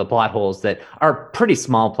a lot of the plot holes that are pretty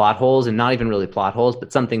small plot holes and not even really plot holes,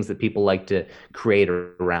 but some things that people like to create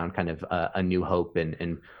around kind of a New Hope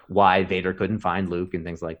and why Vader couldn't find Luke and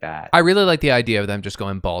things like that. I really like the idea of them just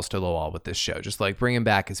going balls to the wall with this show, just like bringing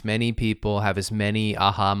back as many people, have as many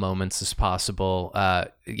aha moments as possible.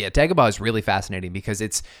 Dagobah is really fascinating because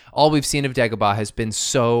it's all we've seen of Dagobah has been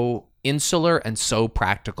so insular and so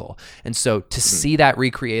practical, and so to see that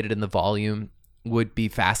recreated in the volume would be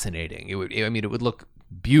fascinating. It would look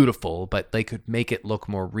beautiful, but they could make it look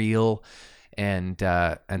more real, and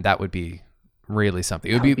that would be really something.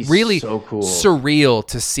 It would be really so cool, surreal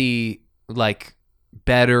to see like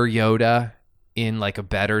better Yoda in like a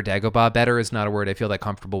better Dagobah. Better is not a word I feel that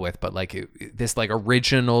comfortable with, but like this like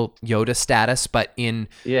original Yoda status, but in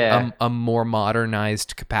a more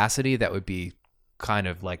modernized capacity. That would be kind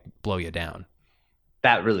of like blow you down.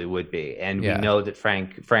 That really would be. And we know that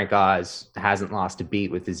Frank Oz hasn't lost a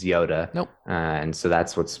beat with his Yoda. Nope. And so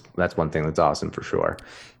that's one thing that's awesome for sure.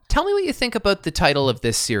 Tell me what you think about the title of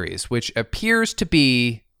this series, which appears to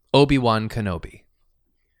be Obi-Wan Kenobi.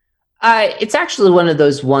 It's actually one of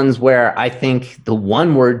those ones where I think the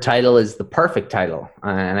one-word title is the perfect title.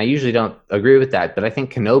 And I usually don't agree with that, but I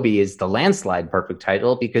think Kenobi is the landslide perfect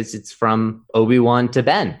title because it's from Obi-Wan to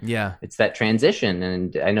Ben. Yeah. It's that transition.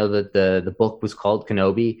 And I know that the book was called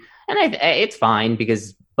Kenobi, and it's fine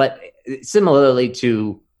but similarly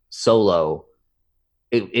to Solo,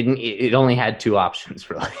 it only had two options,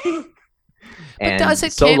 really. And but does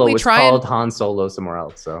it? Solo was called Han Solo somewhere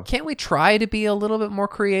else. So can't we try to be a little bit more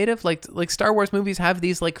creative? Like Star Wars movies have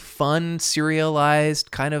these like fun,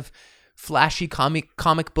 serialized, kind of flashy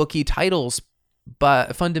comic booky titles,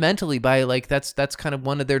 but fundamentally by like that's kind of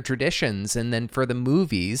one of their traditions. And then for the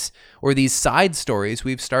movies or these side stories,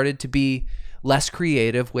 we've started to be less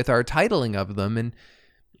creative with our titling of them. And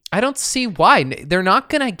I don't see why. They're not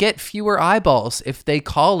going to get fewer eyeballs if they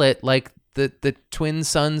call it like the twin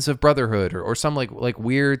sons of Brotherhood or some like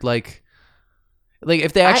weird like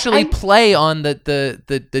if they actually play on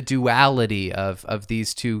the duality of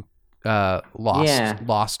these two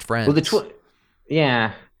lost friends. Well,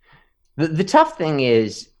 the tough thing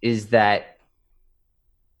is that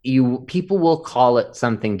people will call it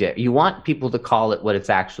something different. You want people to call it what it's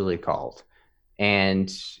actually called,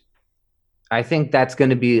 and I think that's going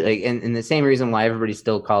to be like, and the same reason why everybody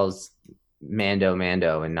still calls Mando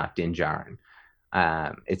and not Din Djarin.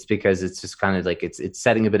 It's because it's just kind of like it's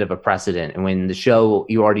setting a bit of a precedent. And when the show,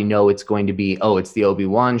 you already know it's going to be, it's the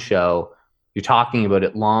Obi-Wan show. You're talking about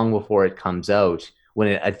it long before it comes out. When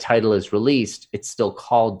a title is released, it's still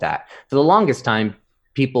called that. For the longest time,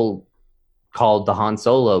 people called the Han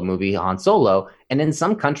Solo movie Han Solo, and in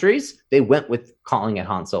some countries they went with calling it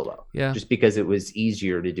Han Solo, just because it was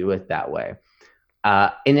easier to do it that way.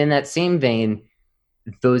 And in that same vein,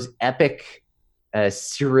 those epic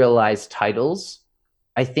serialized titles,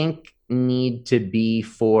 I think, need to be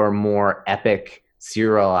for more epic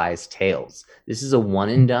serialized tales. This is a one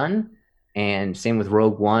and done, and same with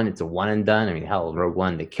Rogue One. It's a one and done. I mean, hell, Rogue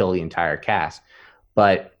One, they kill the entire cast,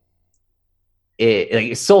 but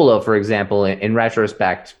like Solo, for example, in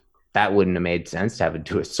retrospect, that wouldn't have made sense to have it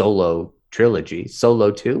do a Solo trilogy. Solo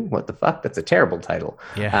 2? What the fuck? That's a terrible title.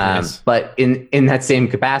 Yeah. But in that same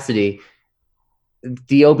capacity,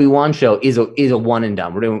 the Obi-Wan show is a one and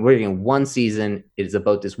done. We're doing one season. It is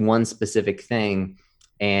about this one specific thing,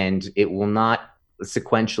 and it will not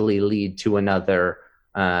sequentially lead to another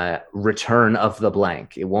return of the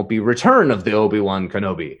blank. It won't be Return of the Obi-Wan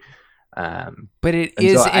Kenobi. But it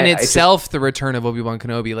is in itself the Return of Obi-Wan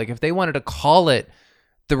Kenobi. Like, if they wanted to call it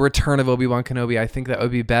the Return of Obi-Wan Kenobi, I think that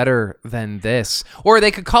would be better than this. Or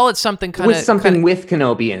they could call it something with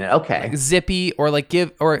Kenobi in it. Okay, like zippy, or like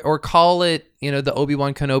or call it, the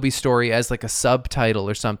Obi-Wan Kenobi story as like a subtitle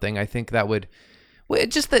or something. I think that would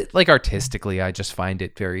just that, like, artistically, I just find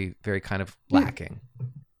it very, very kind of lacking.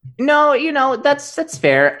 No, that's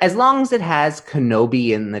fair. As long as it has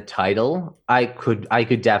Kenobi in the title, I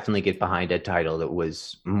could definitely get behind a title that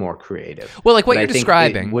was more creative. Well, like what you're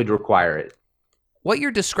describing would require it. What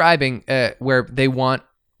you're describing, where they want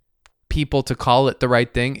people to call it the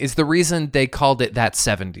right thing, is the reason they called it That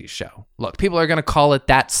 70s Show. Look, people are going to call it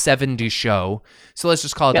That 70s Show, so let's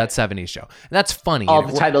just call it That 70s Show. And that's funny. All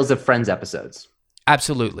the titles of Friends episodes.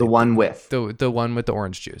 Absolutely. The one with. The one with the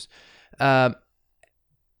orange juice.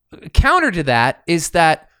 Counter to that is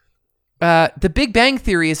that The Big Bang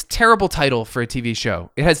Theory is a terrible title for a TV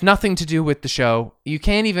show. It has nothing to do with the show. You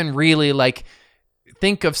can't even really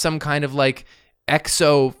think of some kind of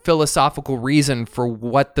exo-philosophical reason for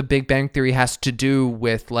what The Big Bang Theory has to do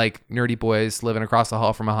with nerdy boys living across the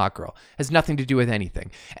hall from a hot girl. It has nothing to do with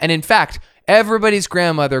anything. And in fact, everybody's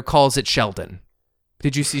grandmother calls it Sheldon.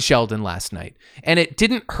 Did you see Sheldon last night? And it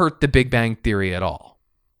didn't hurt The Big Bang Theory at all.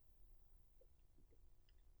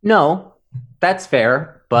 No, that's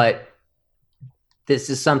fair, but this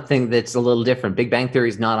is something that's a little different. Big Bang Theory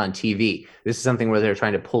is not on TV. This is something where they're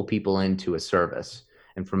trying to pull people into a service.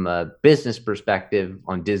 And from a business perspective,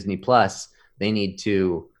 on Disney Plus, they need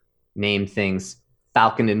to name things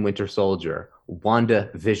Falcon and Winter Soldier,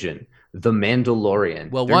 WandaVision, The Mandalorian.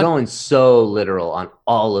 Well, they're going so literal on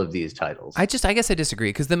all of these titles. I guess I disagree,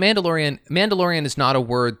 because the Mandalorian is not a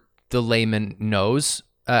word the layman knows.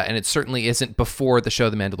 And it certainly isn't before the show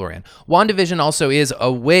The Mandalorian. WandaVision also is a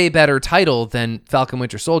way better title than Falcon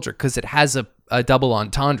Winter Soldier, because it has a double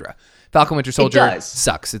entendre. Falcon Winter Soldier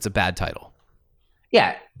sucks. It's a bad title.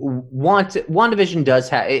 Yeah, WandaVision does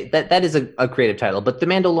have that is a creative title, but The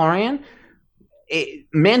Mandalorian,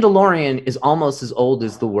 Mandalorian is almost as old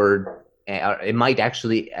as the word. It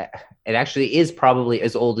actually is probably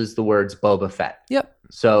as old as the words Boba Fett. Yep.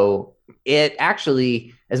 So it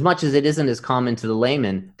actually, as much as it isn't as common to the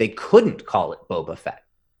layman, they couldn't call it Boba Fett.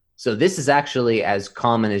 So this is actually as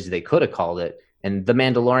common as they could have called it. And The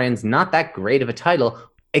Mandalorian's not that great of a title,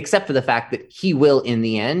 except for the fact that he will, in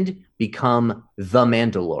the end, become the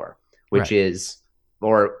Mandalore, which is,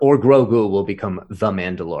 or Grogu will become the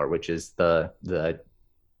Mandalore, which is the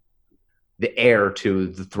heir to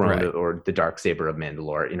the throne or the Darksaber of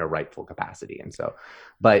Mandalore in a rightful capacity. And so,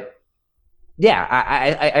 but yeah,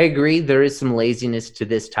 I agree. There is some laziness to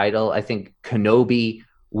this title. I think Kenobi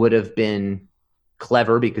would have been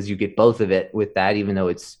clever, because you get both of it with that, even though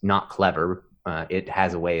it's not clever. It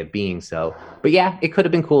has a way of being so. But yeah, it could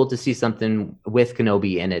have been cool to see something with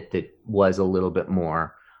Kenobi in it that was a little bit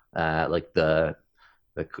more like the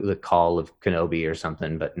Call of Kenobi or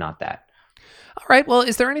something, but not that. All right. Well,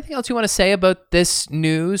 is there anything else you want to say about this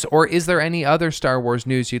news, or is there any other Star Wars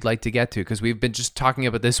news you'd like to get to? Because we've been just talking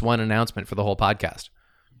about this one announcement for the whole podcast.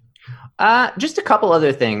 Just a couple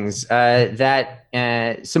other things that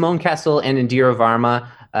Simone Kessel and Indira Varma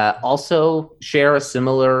also share a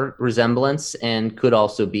similar resemblance and could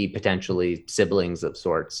also be potentially siblings of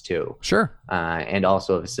sorts too. Sure. And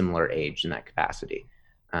also of a similar age in that capacity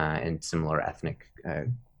and similar ethnic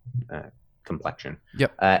complexion.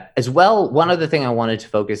 Yep. As well, one other thing I wanted to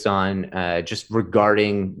focus on just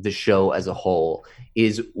regarding the show as a whole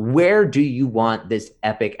is, where do you want this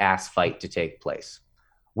epic ass fight to take place?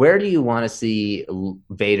 Where do you want to see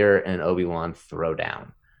Vader and Obi-Wan throw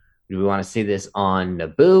down? Do we want to see this on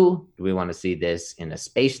Naboo? Do we want to see this in a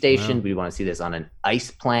space station? Wow. Do we want to see this on an ice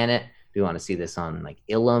planet? Do we want to see this on like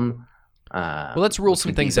Ilum? Well, let's rule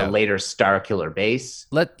some things out. Later Starkiller base.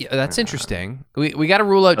 That's interesting. We got to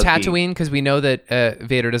rule out Okay. Tatooine, because we know that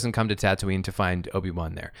Vader doesn't come to Tatooine to find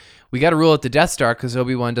Obi-Wan there. We got to rule out the Death Star, because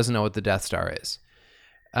Obi-Wan doesn't know what the Death Star is.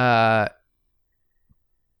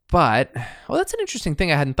 But, well, that's an interesting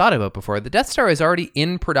thing I hadn't thought about before. The Death Star is already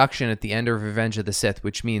in production at the end of Revenge of the Sith,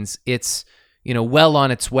 which means it's, well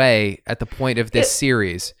on its way at the point of this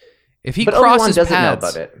series. If he But crosses Obi-Wan doesn't paths, know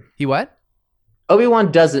about it. He what?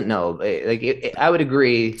 Obi-Wan doesn't know. I would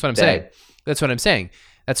agree. That's what I'm saying. That's what I'm saying.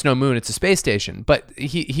 That's no moon. It's a space station. But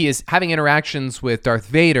he is having interactions with Darth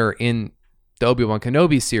Vader in the Obi-Wan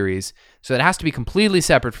Kenobi series, so it has to be completely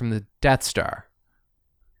separate from the Death Star.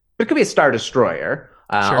 It could be a Star Destroyer.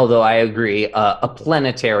 Sure. Although I agree, a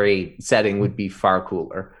planetary setting would be far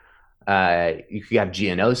cooler. You could have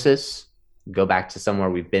Geonosis, go back to somewhere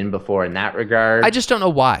we've been before in that regard. I just don't know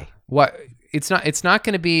why. What it's not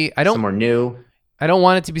going to be. Somewhere new. I don't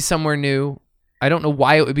want it to be somewhere new. I don't know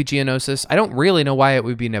why it would be Geonosis. I don't really know why it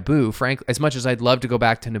would be Naboo, frankly, as much as I'd love to go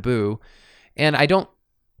back to Naboo. And I don't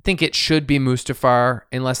think it should be Mustafar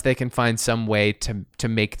unless they can find some way to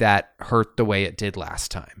make that hurt the way it did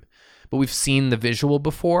last time. But we've seen the visual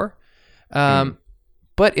before. But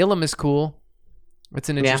Ilum is cool. It's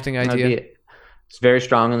an interesting idea. It's very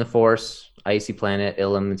strong in the Force, icy planet,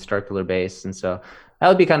 Ilum, and Starkiller base. And so that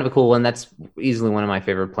would be kind of a cool one. That's easily one of my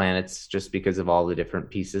favorite planets just because of all the different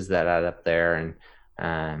pieces that add up there,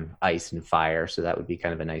 and ice and fire. So that would be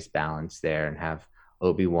kind of a nice balance there, and have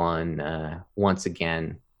Obi-Wan once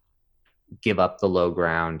again give up the low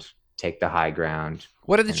ground, take the high ground.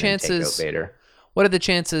 What are the and then take chances? out Vader. What are the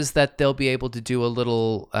chances that they'll be able to do a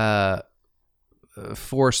little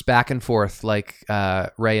force back and forth like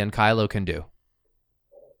Rey and Kylo can do?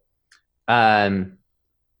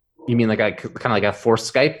 You mean like kind of like a Force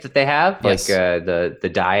Skype that they have, Yes. like the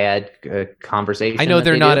dyad conversation? I know that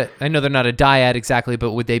they're they not do? I know they're not a dyad exactly,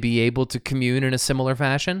 but would they be able to commune in a similar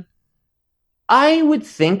fashion? I would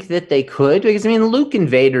think that they could, because I mean Luke and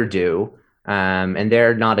Vader do, and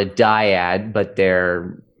they're not a dyad, but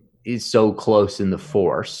they're so close in the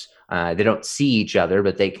Force. They don't see each other,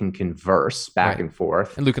 but they can converse back Right. and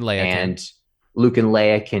forth. And Luke and Leia can. And Luke and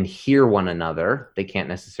Leia can hear one another. They can't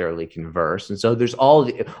necessarily converse. And so there's all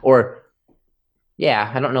the,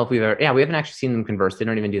 I don't know if we haven't actually seen them converse. They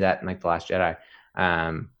don't even do that in like The Last Jedi.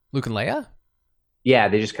 Luke and Leia? Yeah,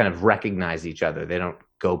 they just kind of recognize each other. They don't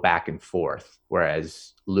go back and forth.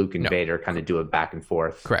 Whereas Luke and No. Vader kind of do it back and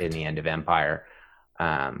forth Correct. in the end of Empire.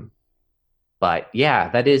 But yeah,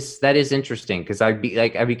 that is interesting, because I'd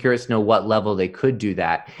be curious to know what level they could do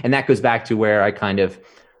that. And that goes back to where I kind of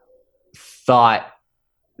thought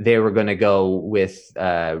they were going to go with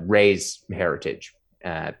Rey's heritage,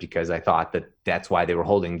 because I thought that's why they were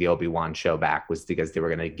holding the Obi-Wan show back, was because they were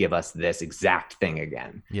going to give us this exact thing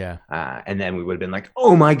again. Yeah. And then we would have been like,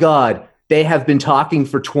 oh my God, they have been talking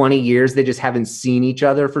for 20 years. They just haven't seen each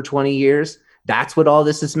other for 20 years. That's what all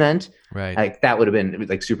this has meant. Right. Like that would have been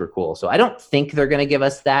like super cool. So I don't think they're going to give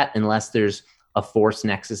us that unless there's a Force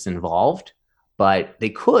nexus involved, but they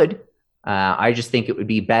could. I just think it would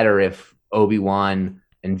be better if Obi-Wan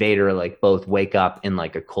and Vader like both wake up in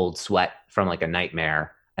like a cold sweat from like a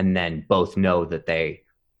nightmare, and then both know that they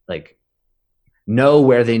like know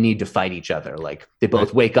where they need to fight each other. Like they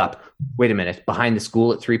both wake up, wait a minute, behind the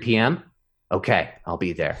school at 3 p.m. Okay, I'll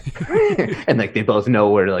be there. And like they both know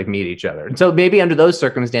where to like meet each other. And so maybe under those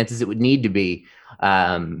circumstances, it would need to be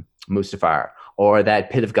Mustafar or that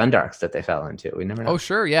pit of Gundarks that they fell into. We never know. Oh,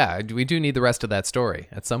 sure. Yeah. We do need the rest of that story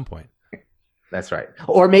at some point. That's right.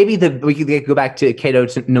 Or maybe we could go back to Cato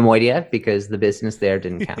Nemoidia, because the business there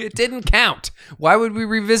didn't count. It didn't count. Why would we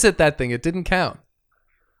revisit that thing? It didn't count.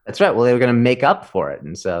 That's right. Well, they were going to make up for it,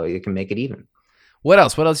 and so you can make it even. What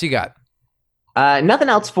else? What else you got? Nothing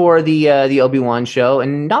else for the Obi-Wan show,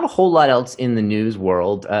 and not a whole lot else in the news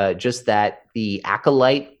world. Just that the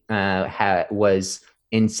Acolyte was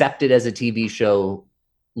incepted as a TV show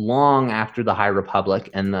long after the High Republic,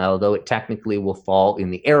 and although it technically will fall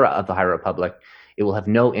in the era of the High Republic, it will have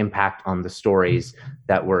no impact on the stories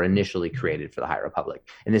that were initially created for the High Republic.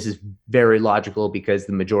 And this is very logical because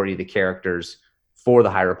the majority of the characters for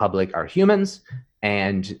the High Republic are humans,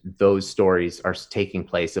 and those stories are taking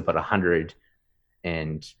place about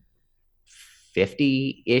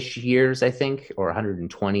 150-ish years, I think, or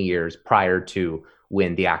 120 years prior to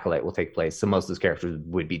when the Acolyte will take place. So most of those characters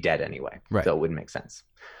would be dead anyway. Right. So it wouldn't make sense.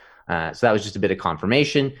 So that was just a bit of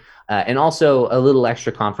confirmation. And also a little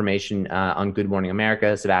extra confirmation on Good Morning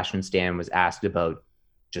America. Sebastian Stan was asked about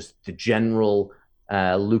just the general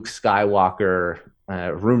Luke Skywalker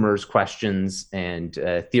rumors, questions, and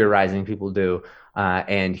theorizing people do.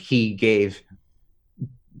 And he gave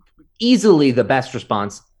easily the best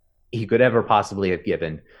response he could ever possibly have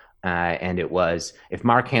given. And it was, if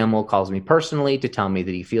Mark Hamill calls me personally to tell me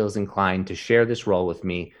that he feels inclined to share this role with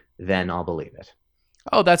me, then I'll believe it.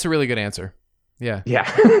 Oh, that's a really good answer. Yeah.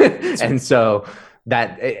 Yeah. And so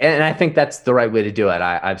and I think that's the right way to do it.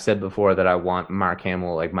 I've said before that I want Mark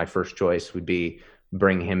Hamill, like my first choice would be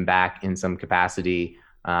bring him back in some capacity,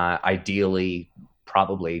 ideally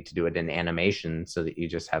probably to do it in animation so that you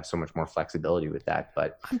just have so much more flexibility with that.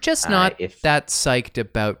 But I'm just not that psyched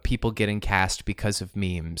about people getting cast because of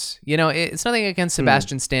memes. You know, it's nothing against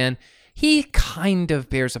Sebastian Stan. He kind of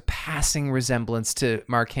bears a passing resemblance to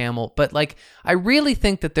Mark Hamill, but like I really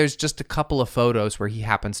think that there's just a couple of photos where he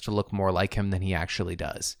happens to look more like him than he actually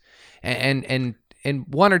does. And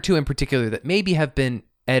one or two in particular that maybe have been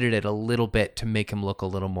edited a little bit to make him look a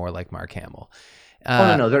little more like Mark Hamill.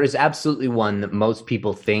 No. There is absolutely one that most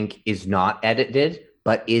people think is not edited,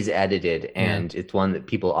 but is edited. And it's one that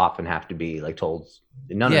people often have to be like told,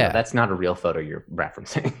 no, that's not a real photo you're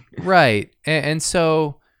referencing. Right. And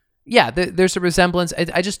so, yeah, there's a resemblance.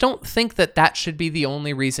 I just don't think that should be the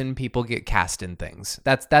only reason people get cast in things.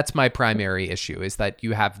 That's my primary issue, is that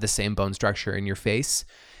you have the same bone structure in your face.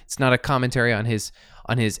 It's not a commentary on his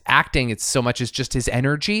acting. It's so much as just his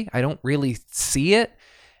energy. I don't really see it.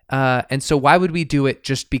 And so why would we do it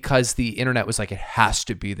just because the internet was like, it has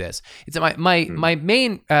to be this? It's my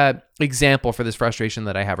main example for this frustration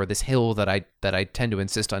that I have, or this hill that I tend to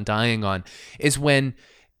insist on dying on, is when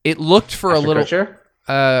it looked for Ashton a little. Kutcher?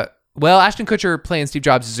 Well, Ashton Kutcher playing Steve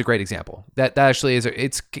Jobs is a great example. That actually is.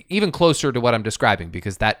 It's even closer to what I'm describing,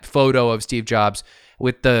 because that photo of Steve Jobs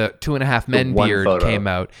with the 2.5 Men beard came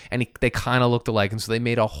out, and they kind of looked alike, and so they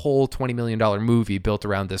made a whole $20 million movie built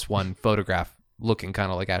around this one photograph looking kind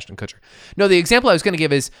of like Ashton Kutcher. No, the example I was going to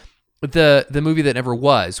give is the movie that never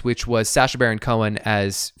was, which was Sacha Baron Cohen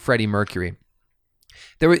as Freddie Mercury.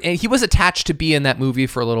 He was attached to be in that movie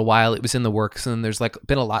for a little while. It was in the works, and there's like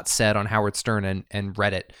been a lot said on Howard Stern and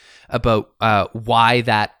Reddit about why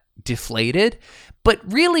that deflated. But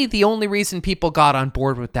really, the only reason people got on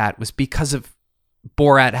board with that was because of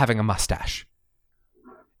Borat having a mustache.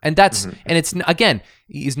 And that's and it's, again,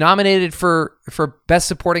 he's nominated for Best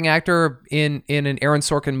Supporting Actor in an Aaron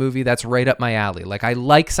Sorkin movie. That's right up my alley. Like, I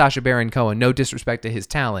like Sacha Baron Cohen, no disrespect to his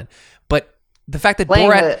talent, but the fact that playing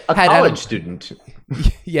Borat a had college student.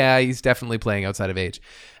 Yeah, he's definitely playing outside of age.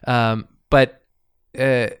 But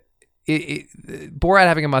Borat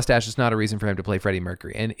having a mustache is not a reason for him to play Freddie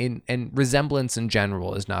Mercury, and resemblance in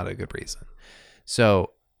general is not a good reason.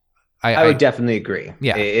 So I would definitely agree.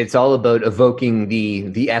 Yeah, it's all about evoking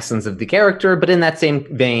the essence of the character. But in that same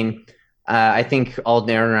vein, I think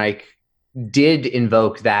Alden Ehrenreich did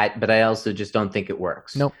invoke that, but I also just don't think it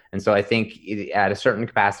works. Nope. And so I think at a certain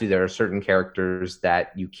capacity, there are certain characters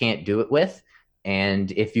that you can't do it with.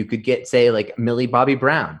 And if you could get, say, like Millie Bobby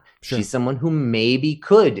Brown, sure, she's someone who maybe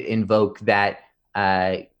could invoke that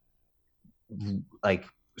like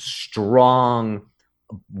strong,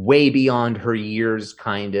 way beyond her years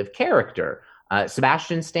kind of character.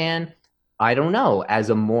 Sebastian Stan, I don't know, as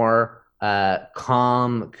a more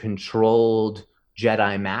calm, controlled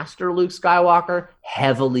Jedi Master Luke Skywalker,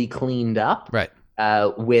 heavily cleaned up, right,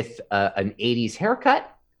 with an 80s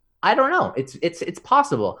haircut. I don't know. It's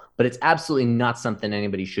possible, but it's absolutely not something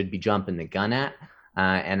anybody should be jumping the gun at.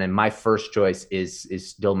 And then my first choice is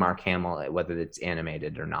still Mark Hamill, whether it's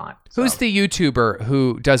animated or not. Who's the YouTuber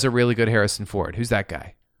who does a really good Harrison Ford? Who's that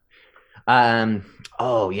guy?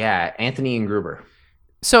 Oh yeah, Anthony Gruber.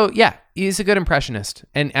 So yeah, he's a good impressionist,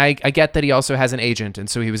 and I get that he also has an agent, and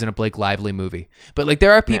so he was in a Blake Lively movie. But like,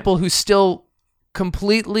 there are people who still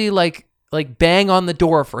completely like bang on the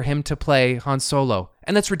door for him to play Han Solo,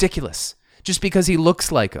 and that's ridiculous. Just because he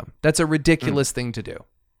looks like him, that's a ridiculous thing to do.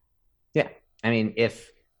 Yeah, I mean,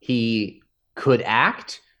 if he could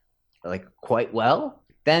act like quite well,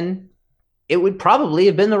 then it would probably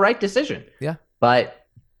have been the right decision. Yeah. But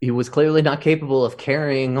he was clearly not capable of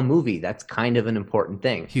carrying a movie. That's kind of an important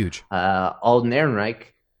thing. Huge. Alden Ehrenreich,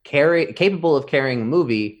 capable of carrying a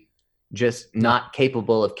movie, just not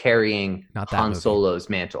capable of carrying Han Solo's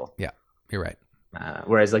mantle. Yeah, you're right.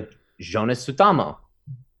 Whereas like Jonas Suotamo,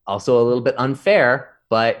 also a little bit unfair,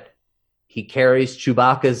 but he carries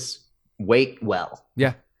Chewbacca's weight well.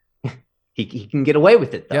 Yeah. He can get away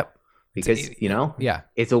with it though. Yep. Because, yeah,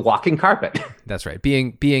 it's a walking carpet. That's right.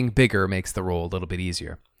 Being bigger makes the role a little bit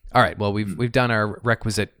easier. All right. Well, we've done our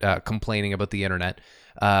requisite complaining about the internet.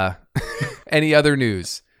 Any other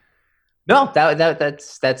news? No,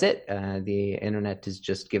 that's it. The internet is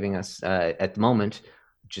just giving us at the moment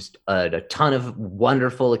just a ton of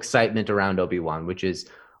wonderful excitement around Obi-Wan, which is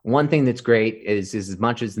one thing that's great. Is as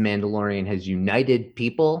much as The Mandalorian has united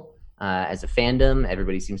people as a fandom,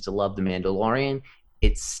 everybody seems to love The Mandalorian.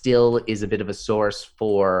 It still is a bit of a source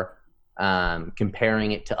for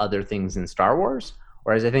comparing it to other things in Star Wars.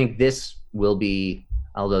 Whereas I think this will be,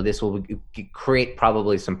 although this will create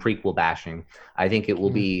probably some prequel bashing, I think it will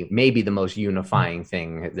be maybe the most unifying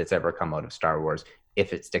thing that's ever come out of Star Wars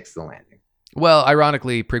if it sticks the landing. Well,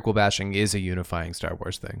 ironically, prequel bashing is a unifying Star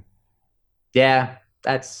Wars thing. Yeah,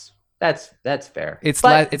 that's fair. It's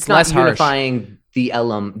not less unifying harsh. The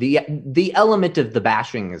element of the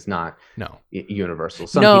bashing is not universal.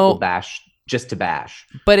 Some people bash just to bash.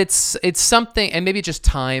 But it's something, and maybe just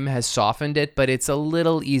time has softened it, but it's a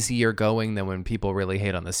little easier going than when people really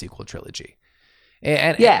hate on the sequel trilogy.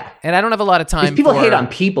 And I don't have a lot of time. People hate on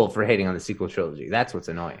people for hating on the sequel trilogy. That's what's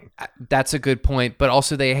annoying. That's a good point. But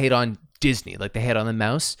also they hate on Disney, like they hate on the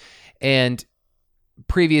mouse. And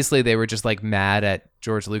previously they were just like mad at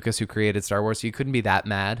George Lucas, who created Star Wars. So you couldn't be that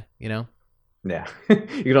mad, Yeah.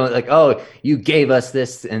 You don't like, oh, you gave us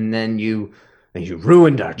this and then you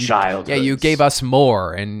ruined our childhood. Yeah, you gave us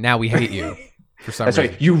more and now we hate you for some reason.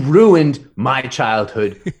 That's right. You ruined my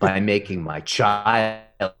childhood by making my child's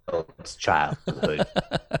childhood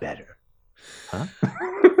better. Huh?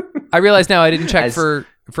 I realize now I didn't check for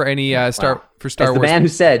any Star Wars. The man who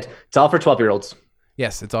said it's all for 12-year-olds.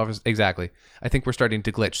 Yes, it's all exactly. I think we're starting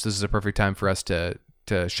to glitch. This is a perfect time for us to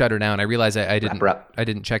shut her down. I realize I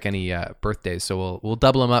didn't check any birthdays, so we'll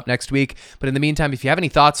double them up next week. But in the meantime, if you have any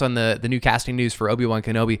thoughts on the new casting news for Obi-Wan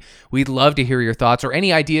Kenobi, we'd love to hear your thoughts, or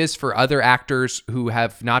any ideas for other actors who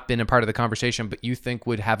have not been a part of the conversation but you think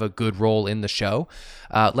would have a good role in the show.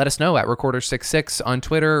 Let us know at Recorder66 on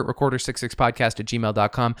Twitter,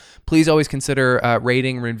 Recorder66podcast@gmail.com. Please always consider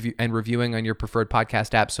rating and reviewing on your preferred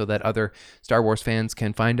podcast app so that other Star Wars fans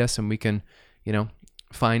can find us and we can,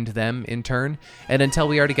 find them in turn. And until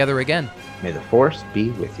we are together again, may the Force be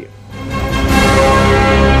with you.